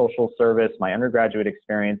my social service, my undergraduate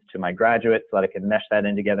experience to my graduate, so that I could mesh that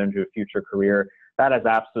in together into a future career. That has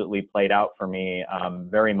absolutely played out for me,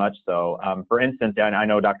 very much so. For instance, I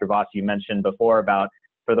know Dr. Voss, you mentioned before about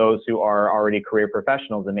for those who are already career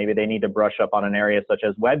professionals and maybe they need to brush up on an area such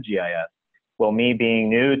as web GIS. Well, me being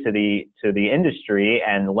new to the industry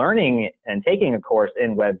and learning and taking a course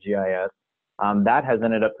in web GIS, that has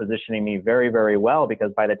ended up positioning me very, very well,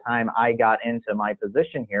 because by the time I got into my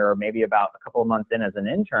position here, or maybe about a couple of months in as an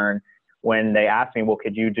intern, when they asked me, well,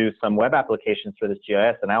 could you do some web applications for this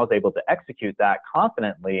GIS? And I was able to execute that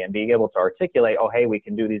confidently and being able to articulate, oh, hey, we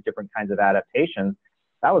can do these different kinds of adaptations.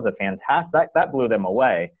 That was a fantastic, that blew them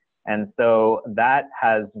away. And so that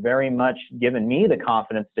has very much given me the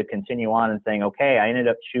confidence to continue on and saying, okay, I ended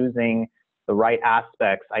up choosing the right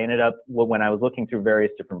aspects. I ended up, when I was looking through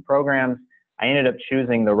various different programs, I ended up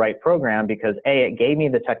choosing the right program because A, it gave me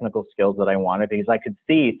the technical skills that I wanted, because I could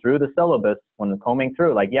see through the syllabus when combing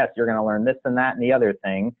through, like, yes, you're going to learn this and that and the other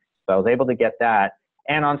thing. So I was able to get that.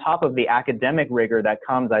 And on top of the academic rigor that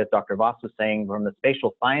comes, as Dr. Voss was saying, from the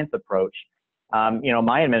spatial science approach,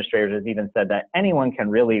 my administrators has even said that anyone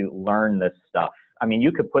can really learn this stuff. I mean,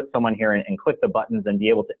 you could put someone here and click the buttons and be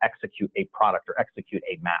able to execute a product or execute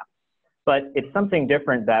a map. But it's something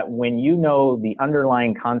different that when you know the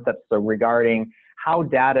underlying concepts regarding how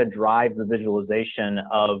data drives the visualization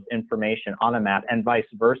of information on a map and vice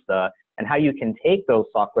versa, and how you can take those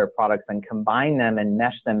software products and combine them and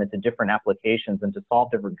mesh them into different applications and to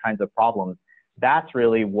solve different kinds of problems. That's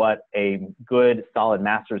really what a good, solid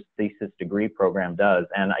master's thesis degree program does.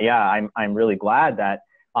 And yeah, I'm really glad that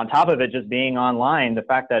on top of it just being online, the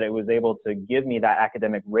fact that it was able to give me that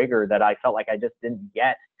academic rigor that I felt like I just didn't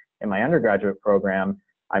get in my undergraduate program,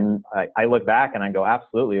 I look back and I go,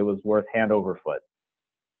 absolutely, it was worth hand over foot.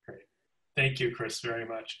 Great. Thank you, Chris, very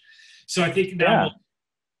much. So I think now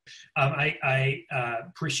I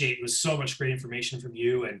appreciate, it was so much great information from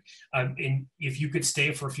you, and if you could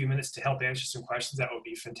stay for a few minutes to help answer some questions, that would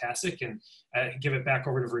be fantastic, and give it back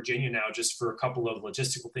over to Virginia now just for a couple of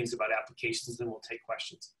logistical things about applications, then we'll take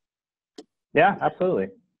questions. Yeah, absolutely.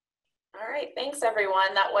 All right, thanks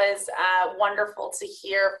everyone. That was wonderful to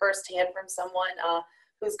hear firsthand from someone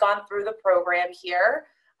who's gone through the program here.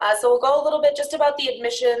 So we'll go a little bit just about the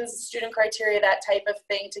admissions, student criteria, that type of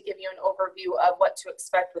thing, to give you an overview of what to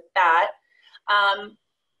expect with that.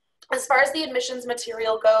 As far as the admissions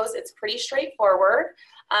material goes, it's pretty straightforward.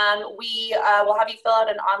 We will have you fill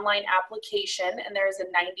out an online application, and there's a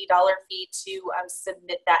 $90 fee to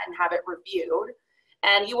submit that and have it reviewed.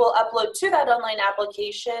 And you will upload to that online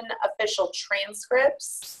application official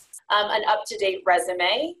transcripts, an up-to-date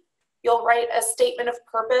resume. You'll write a statement of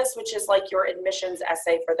purpose, which is like your admissions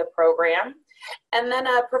essay for the program. And then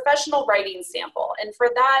a professional writing sample. And for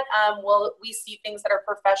that, we see things that are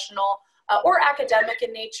professional or academic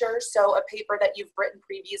in nature. So a paper that you've written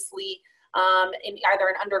previously in either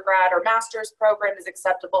an undergrad or master's program is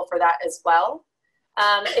acceptable for that as well.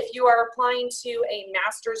 If you are applying to a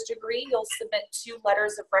master's degree, you'll submit 2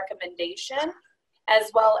 letters of recommendation,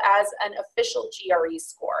 as well as an official GRE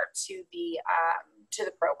score to the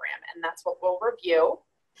program, and that's what we'll review.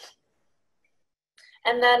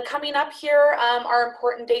 And then coming up here are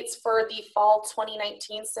important dates for the fall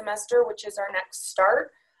 2019 semester, which is our next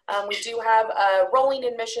start. We do have a rolling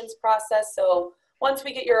admissions process, so once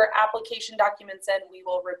we get your application documents in, we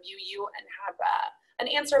will review you and have an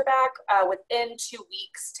answer back within 2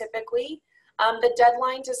 weeks typically. The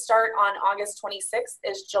deadline to start on August 26th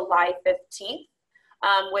is July 15th,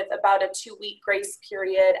 with about a 2-week grace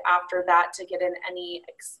period after that to get in any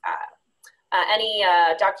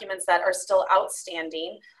documents that are still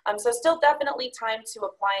outstanding. So still definitely time to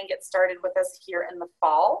apply and get started with us here in the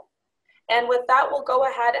fall. And with that, we'll go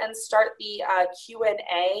ahead and start the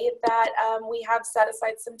Q&A that we have set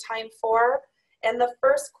aside some time for. And the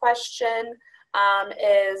first question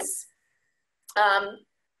is,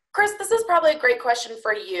 Chris, this is probably a great question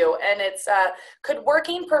for you. And it's, could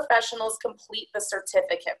working professionals complete the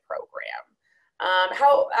certificate program?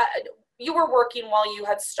 You were working while you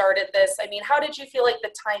had started this. I mean, how did you feel like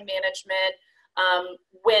the time management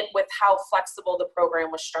went with how flexible the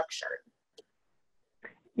program was structured?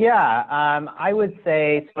 Yeah, I would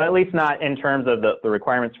say, so at least not in terms of the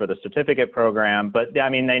requirements for the certificate program, but I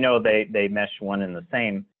mean, they know they mesh one and the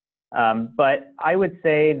same. But I would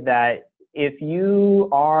say that if you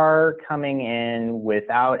are coming in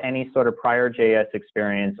without any sort of prior GIS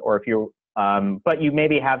experience, or if you, but you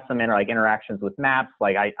maybe have some interactions with maps,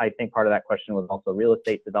 like I think part of that question was also real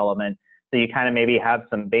estate development. So you kind of maybe have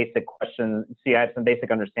some basic questions, so you have some basic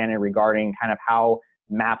understanding regarding kind of how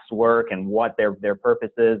maps work and what their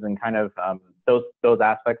purpose is and kind of those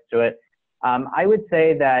aspects to it. I would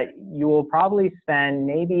say that you will probably spend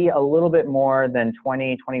maybe a little bit more than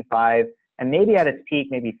 20, 25, and maybe at its peak,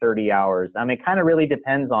 maybe 30 hours. It kind of really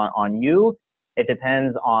depends on you. It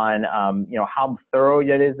depends on how thorough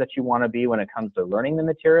it is that you want to be when it comes to learning the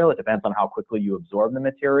material. It depends on how quickly you absorb the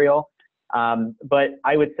material. But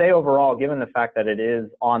I would say overall, given the fact that it is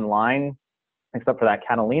online, except for that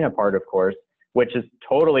Catalina part, of course, which is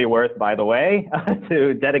totally worth, by the way,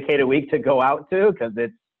 to dedicate a week to go out to, because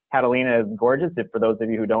Catalina is gorgeous. For those of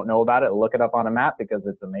you who don't know about it, look it up on a map because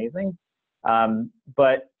it's amazing.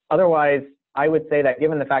 But otherwise, I would say that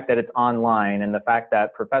given the fact that it's online and the fact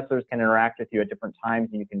that professors can interact with you at different times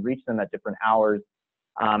and you can reach them at different hours,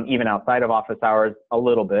 even outside of office hours a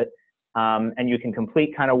little bit, and you can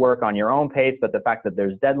complete kind of work on your own pace, but the fact that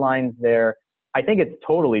there's deadlines there, I think it's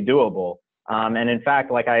totally doable. And in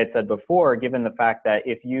fact, like I had said before, given the fact that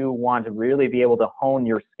if you want to really be able to hone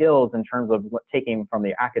your skills in terms of taking from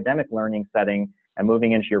the academic learning setting and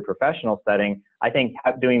moving into your professional setting, I think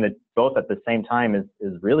doing both at the same time is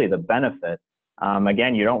really the benefit.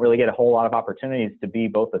 Again, you don't really get a whole lot of opportunities to be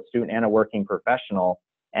both a student and a working professional.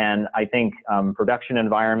 And I think production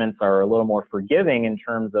environments are a little more forgiving in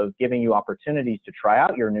terms of giving you opportunities to try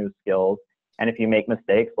out your new skills. And if you make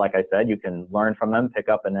mistakes, like I said, you can learn from them, pick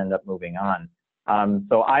up, and end up moving on.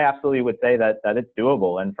 So I absolutely would say that it's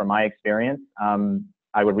doable. And from my experience,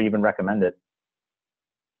 I would even recommend it.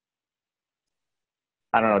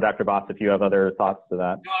 I don't know, Dr. Boss, if you have other thoughts to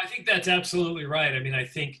that. No, I think that's absolutely right. I mean, I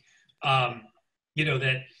think, that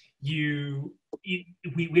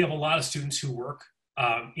we have a lot of students who work,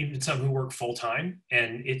 even some who work full-time,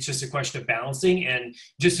 and it's just a question of balancing and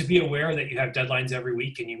just to be aware that you have deadlines every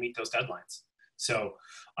week and you meet those deadlines. So,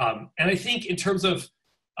 and I think in terms of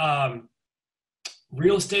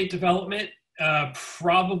real estate development,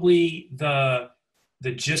 probably the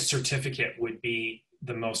GIS certificate would be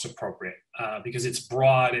the most appropriate because it's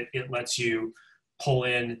broad. It lets you pull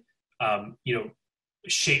in,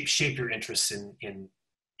 shape your interests in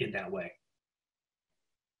that way.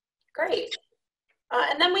 Great.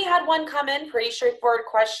 And then we had one come in, pretty straightforward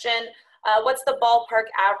question. What's the ballpark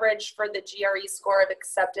average for the GRE score of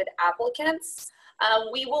accepted applicants?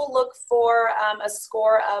 We will look for a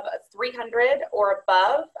score of 300 or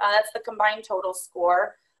above. That's the combined total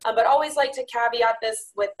score. But always like to caveat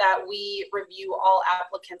this with that we review all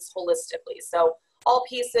applicants holistically. So all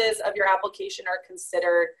pieces of your application are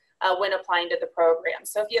considered when applying to the program.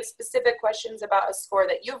 So if you have specific questions about a score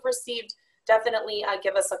that you've received, definitely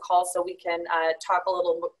give us a call so we can talk a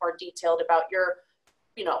little bit more detailed about your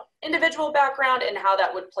individual background and how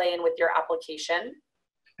that would play in with your application.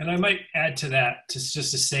 And I might add to that just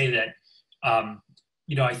to say that,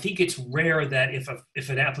 I think it's rare that if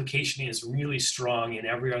an application is really strong in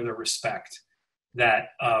every other respect, that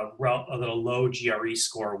a low GRE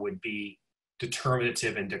score would be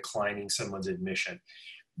determinative in declining someone's admission.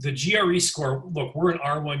 The GRE score, look, we're an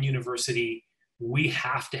R1 university. We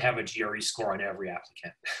have to have a GRE score on every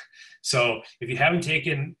applicant. So if you haven't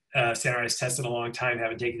taken a standardized test in a long time,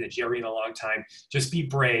 haven't taken the GRE in a long time, just be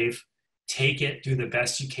brave, take it, do the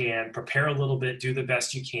best you can, prepare a little bit, do the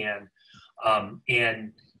best you can,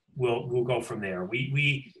 and we'll go from there.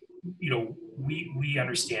 We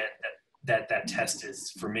understand that test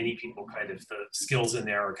is, for many people, kind of the skills in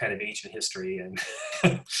there are kind of ancient history and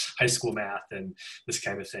high school math and this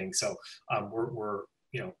kind of thing. So we're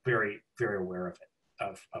very, very aware of it,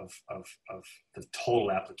 of the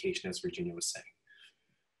total application, as Virginia was saying.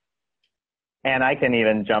 And I can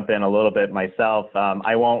even jump in a little bit myself.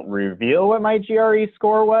 I won't reveal what my GRE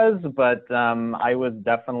score was, but I was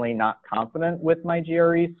definitely not confident with my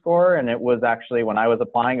GRE score. And it was actually, when I was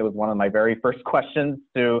applying, it was one of my very first questions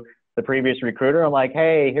to the previous recruiter. I'm like,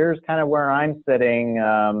 hey, here's kind of where I'm sitting.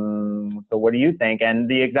 So what do you think? And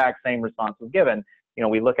the exact same response was given.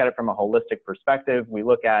 We look at it from a holistic perspective. We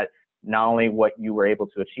look at not only what you were able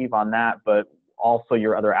to achieve on that, but also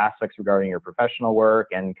your other aspects regarding your professional work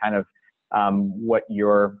and kind of what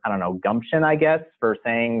your, gumption, I guess, for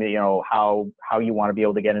saying that, how you want to be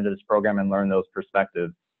able to get into this program and learn those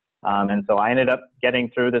perspectives. And so I ended up getting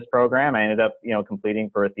through this program. I ended up, completing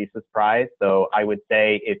for a thesis prize. So I would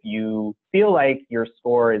say if you feel like your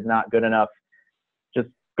score is not good enough, just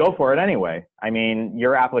go for it anyway. I mean,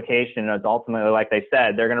 your application is ultimately, like they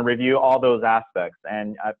said, they're going to review all those aspects.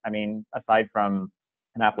 And aside from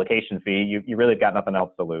an application fee, you really got nothing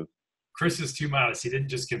else to lose. Chris is too modest. He didn't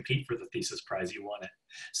just compete for the thesis prize; he won it.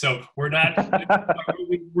 So we're not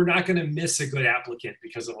going to miss a good applicant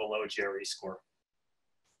because of a low GRE score.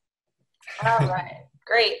 All right,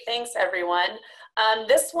 great. Thanks, everyone.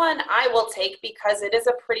 This one I will take because it is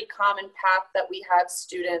a pretty common path that we have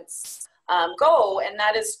students go, and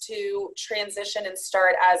that is to transition and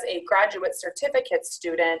start as a graduate certificate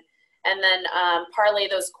student, and then parlay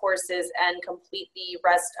those courses and complete the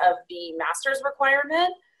rest of the master's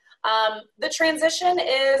requirement. The transition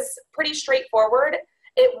is pretty straightforward.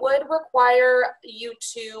 It would require you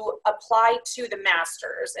to apply to the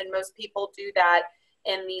master's, and most people do that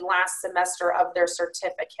in the last semester of their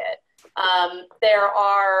certificate. There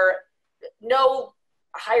are no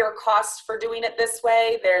higher costs for doing it this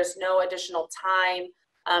way. There's no additional time,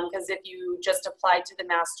 because if you just apply to the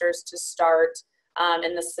master's to start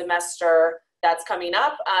in the semester that's coming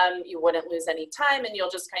up, you wouldn't lose any time, and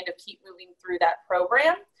you'll just kind of keep moving through that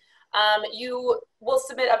program. You will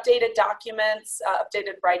submit updated documents,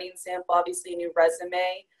 updated writing sample, obviously a new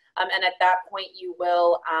resume, and at that point you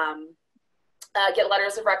will get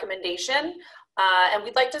letters of recommendation. And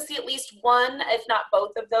we'd like to see at least one, if not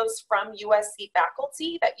both of those, from USC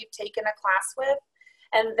faculty that you've taken a class with.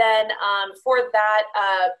 And then for that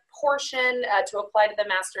portion to apply to the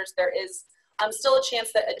master's, there is still a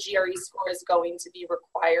chance that a GRE score is going to be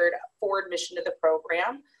required for admission to the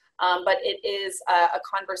program. But it is a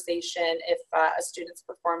conversation if a student's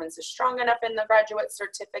performance is strong enough in the graduate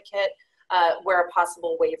certificate where a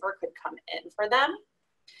possible waiver could come in for them.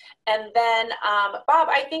 And then, Bob,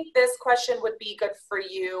 I think this question would be good for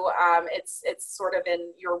you. It's sort of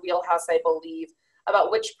in your wheelhouse, I believe,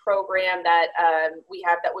 about which program that we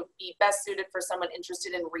have that would be best suited for someone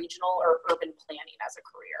interested in regional or urban planning as a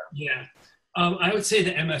career. Yeah, I would say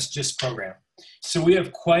the MS GIS program. So we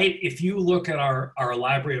have if you look at our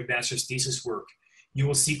library of master's thesis work, you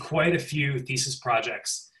will see quite a few thesis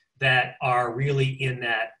projects that are really in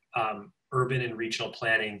that urban and regional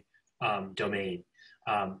planning domain.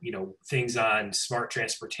 Things on smart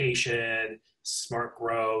transportation, smart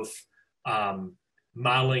growth,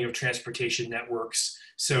 modeling of transportation networks.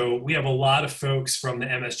 So we have a lot of folks from the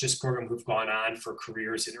MS GIS program who've gone on for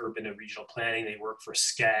careers in urban and regional planning. They work for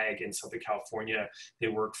SCAG in Southern California. They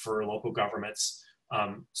work for local governments.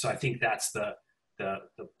 So I think that's the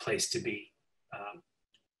place to be.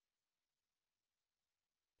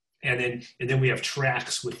 And then we have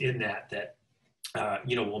tracks within that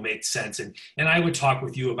will make sense. And I would talk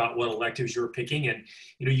with you about what electives you're picking, and,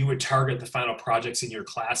 you would target the final projects in your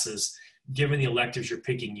classes. Given the electives you're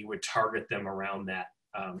picking, you would target them around that,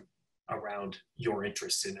 around your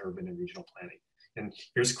interests in urban and regional planning. And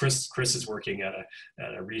here's Chris. Chris is working at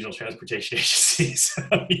a regional transportation agency, so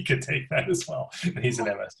he could take that as well. He's an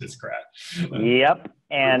MS GIS grad. Yep.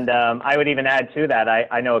 And I would even add to that,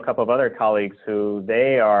 I know a couple of other colleagues who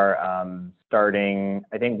they are starting,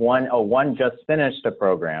 I think one just finished a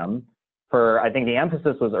program I think the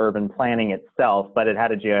emphasis was urban planning itself, but it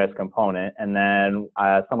had a GIS component. And then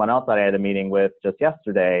someone else that I had a meeting with just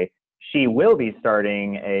yesterday, she will be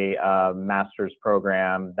starting a master's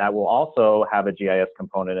program that will also have a GIS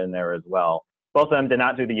component in there as well. Both of them did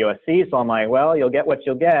not do the USC, so I'm like, well, you'll get what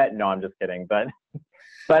you'll get. No, I'm just kidding. But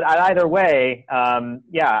either way,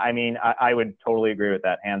 yeah, I mean, I would totally agree with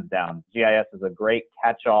that, hands down. GIS is a great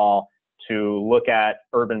catch-all to look at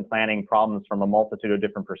urban planning problems from a multitude of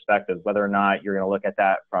different perspectives, whether or not you're going to look at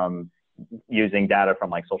that from using data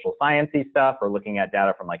from like social sciencey stuff, or looking at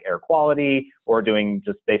data from like air quality, or doing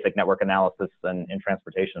just basic network analysis and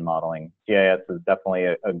transportation modeling. GIS is definitely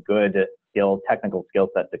a good technical skill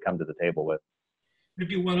set to come to the table with.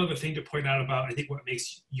 Maybe one other thing to point out about, I think what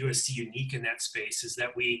makes USC unique in that space is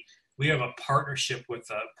that we have a partnership with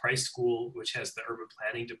Price School, which has the urban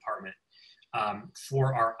planning department.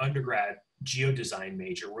 For our undergrad geodesign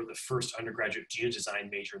major. We're the first undergraduate geodesign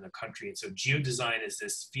major in the country. And so geodesign is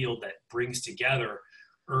this field that brings together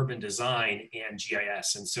urban design and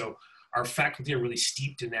GIS. And so our faculty are really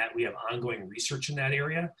steeped in that. We have ongoing research in that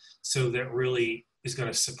area. So that really is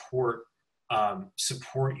going to support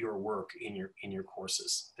your work in your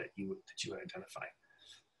courses that you identify.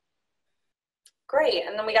 Great,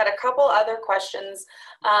 and then we got a couple other questions.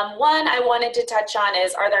 One I wanted to touch on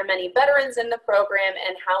is, are there many veterans in the program,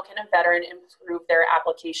 and how can a veteran improve their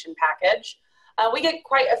application package? We get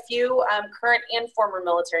quite a few current and former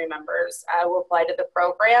military members who apply to the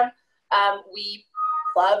program. We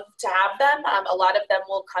love to have them. A lot of them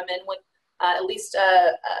will come in with at least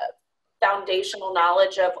a foundational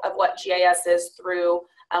knowledge of what GIS is through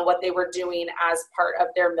what they were doing as part of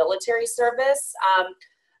their military service.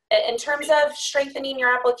 In terms of strengthening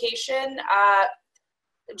your application,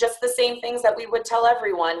 just the same things that we would tell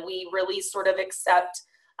everyone. We really sort of accept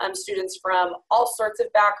students from all sorts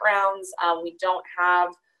of backgrounds. We don't have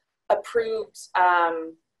approved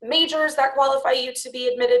majors that qualify you to be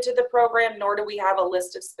admitted to the program, nor do we have a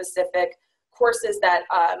list of specific courses that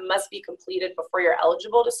must be completed before you're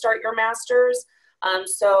eligible to start your master's.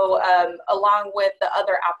 So along with the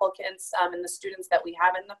other applicants and the students that we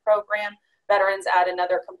have in the program, veterans add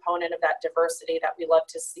another component of that diversity that we love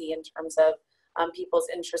to see in terms of people's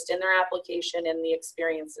interest in their application and the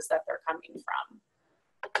experiences that they're coming from.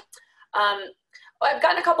 I've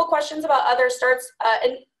gotten a couple questions about other starts.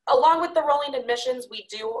 And along with the rolling admissions, we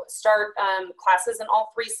do start classes in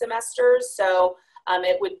all 3 semesters. So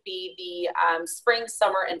it would be the spring,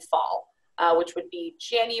 summer, and fall, which would be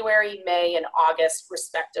January, May, and August,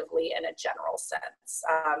 respectively, in a general sense,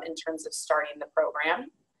 in terms of starting the program.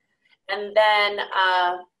 And then,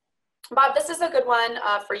 Bob, this is a good one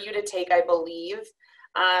for you to take, I believe.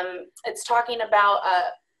 It's talking about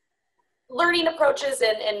learning approaches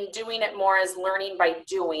and doing it more as learning by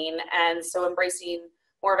doing, and so embracing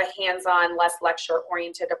more of a hands-on, less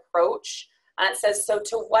lecture-oriented approach. It says, so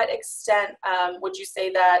to what extent would you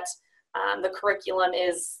say that the curriculum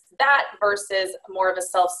is that versus more of a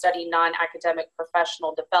self-study, non-academic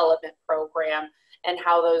professional development program, and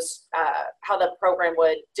how those how the program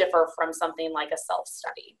would differ from something like a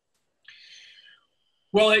self-study?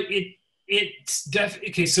 Well, it's definitely,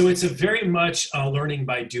 okay, so it's a very much a learning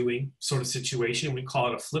by doing sort of situation. We call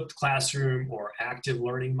it a flipped classroom or active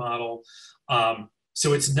learning model.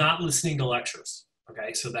 So it's not listening to lectures.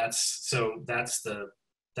 Okay, so that's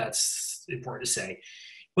important to say.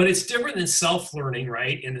 But it's different than self-learning,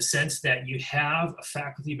 right? In the sense that you have a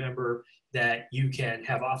faculty member that you can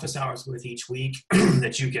have office hours with each week,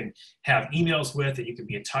 that you can have emails with, that you can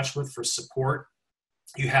be in touch with for support.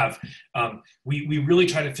 You have, we really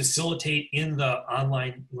try to facilitate in the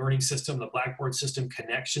online learning system, the Blackboard system,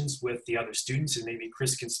 connections with the other students, and maybe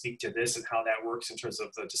Chris can speak to this and how that works in terms of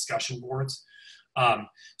the discussion boards.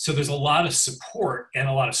 So there's a lot of support and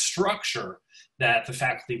a lot of structure that the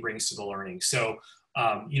faculty brings to the learning. So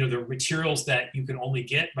you know, there are materials that you can only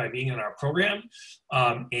get by being in our program,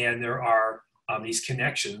 and there are these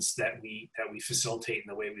connections that we facilitate in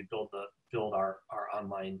the way we build our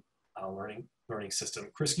online learning system.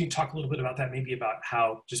 Chris, can you talk a little bit about that? Maybe about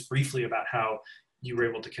how, just briefly, about how you were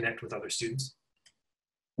able to connect with other students.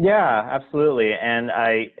 Yeah, absolutely. And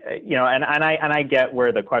I get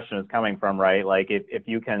where the question is coming from, right? Like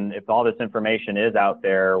if all this information is out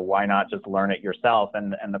there, why not just learn it yourself?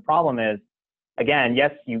 And the problem is, again,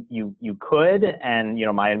 yes, you could, and you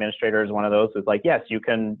know, my administrator is one of those who's like, yes, you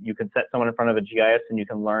can set someone in front of a GIS and you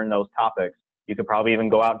can learn those topics. You could probably even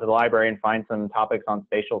go out to the library and find some topics on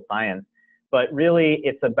spatial science. But really,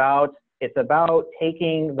 it's about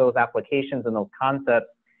taking those applications and those concepts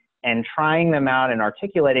and trying them out and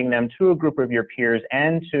articulating them to a group of your peers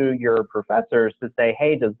and to your professors to say,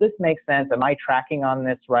 hey, does this make sense? Am I tracking on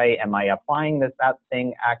this right? Am I applying that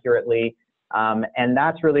thing accurately? And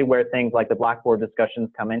that's really where things like the Blackboard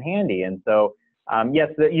discussions come in handy. And so, yes,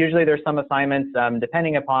 usually there's some assignments,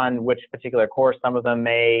 depending upon which particular course. Some of them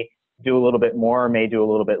may do a little bit more, may do a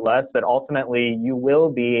little bit less, but ultimately you will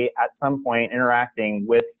be at some point interacting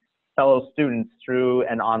with fellow students through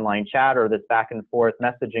an online chat or this back and forth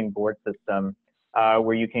messaging board system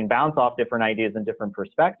where you can bounce off different ideas and different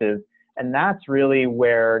perspectives. And that's really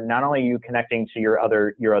where not only are you connecting to your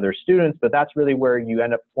other students, but that's really where you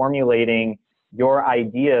end up formulating your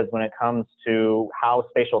ideas when it comes to how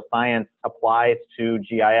spatial science applies to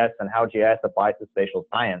GIS and how GIS applies to spatial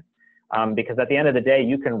science. Because at the end of the day,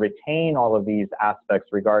 you can retain all of these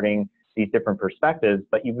aspects regarding these different perspectives,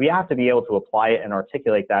 but we have to be able to apply it and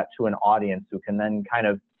articulate that to an audience who can then kind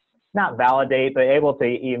of not validate, but able to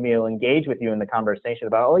engage with you in the conversation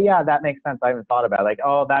about, oh yeah, that makes sense. I haven't thought about it. Like,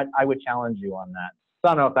 oh, that I would challenge you on that. So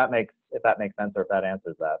I don't know if that makes sense or if that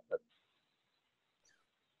answers that. But.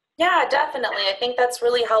 Yeah, definitely. I think that's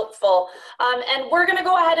really helpful. And we're going to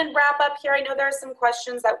go ahead and wrap up here. I know there are some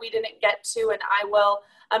questions that we didn't get to, and I will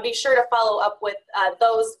be sure to follow up with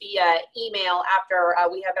those via email after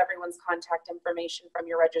we have everyone's contact information from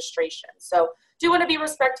your registration. So do want to be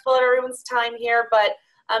respectful of everyone's time here, but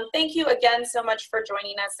thank you again so much for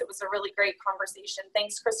joining us. It was a really great conversation.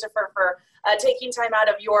 Thanks, Christopher, for taking time out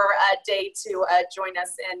of your day to join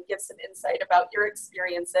us and give some insight about your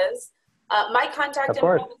experiences. My contact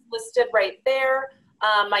info is listed right there.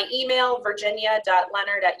 My email,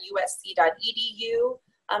 virginia.leonard@usc.edu.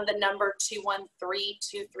 The number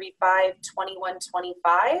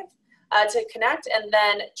 213-235-2125 to connect. And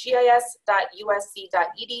then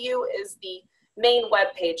gis.usc.edu is the main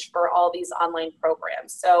webpage for all these online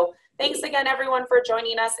programs. So thanks again, everyone, for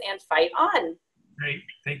joining us, and fight on. Great.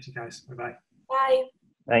 Thank you, guys. Bye-bye. Bye.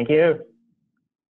 Thank you.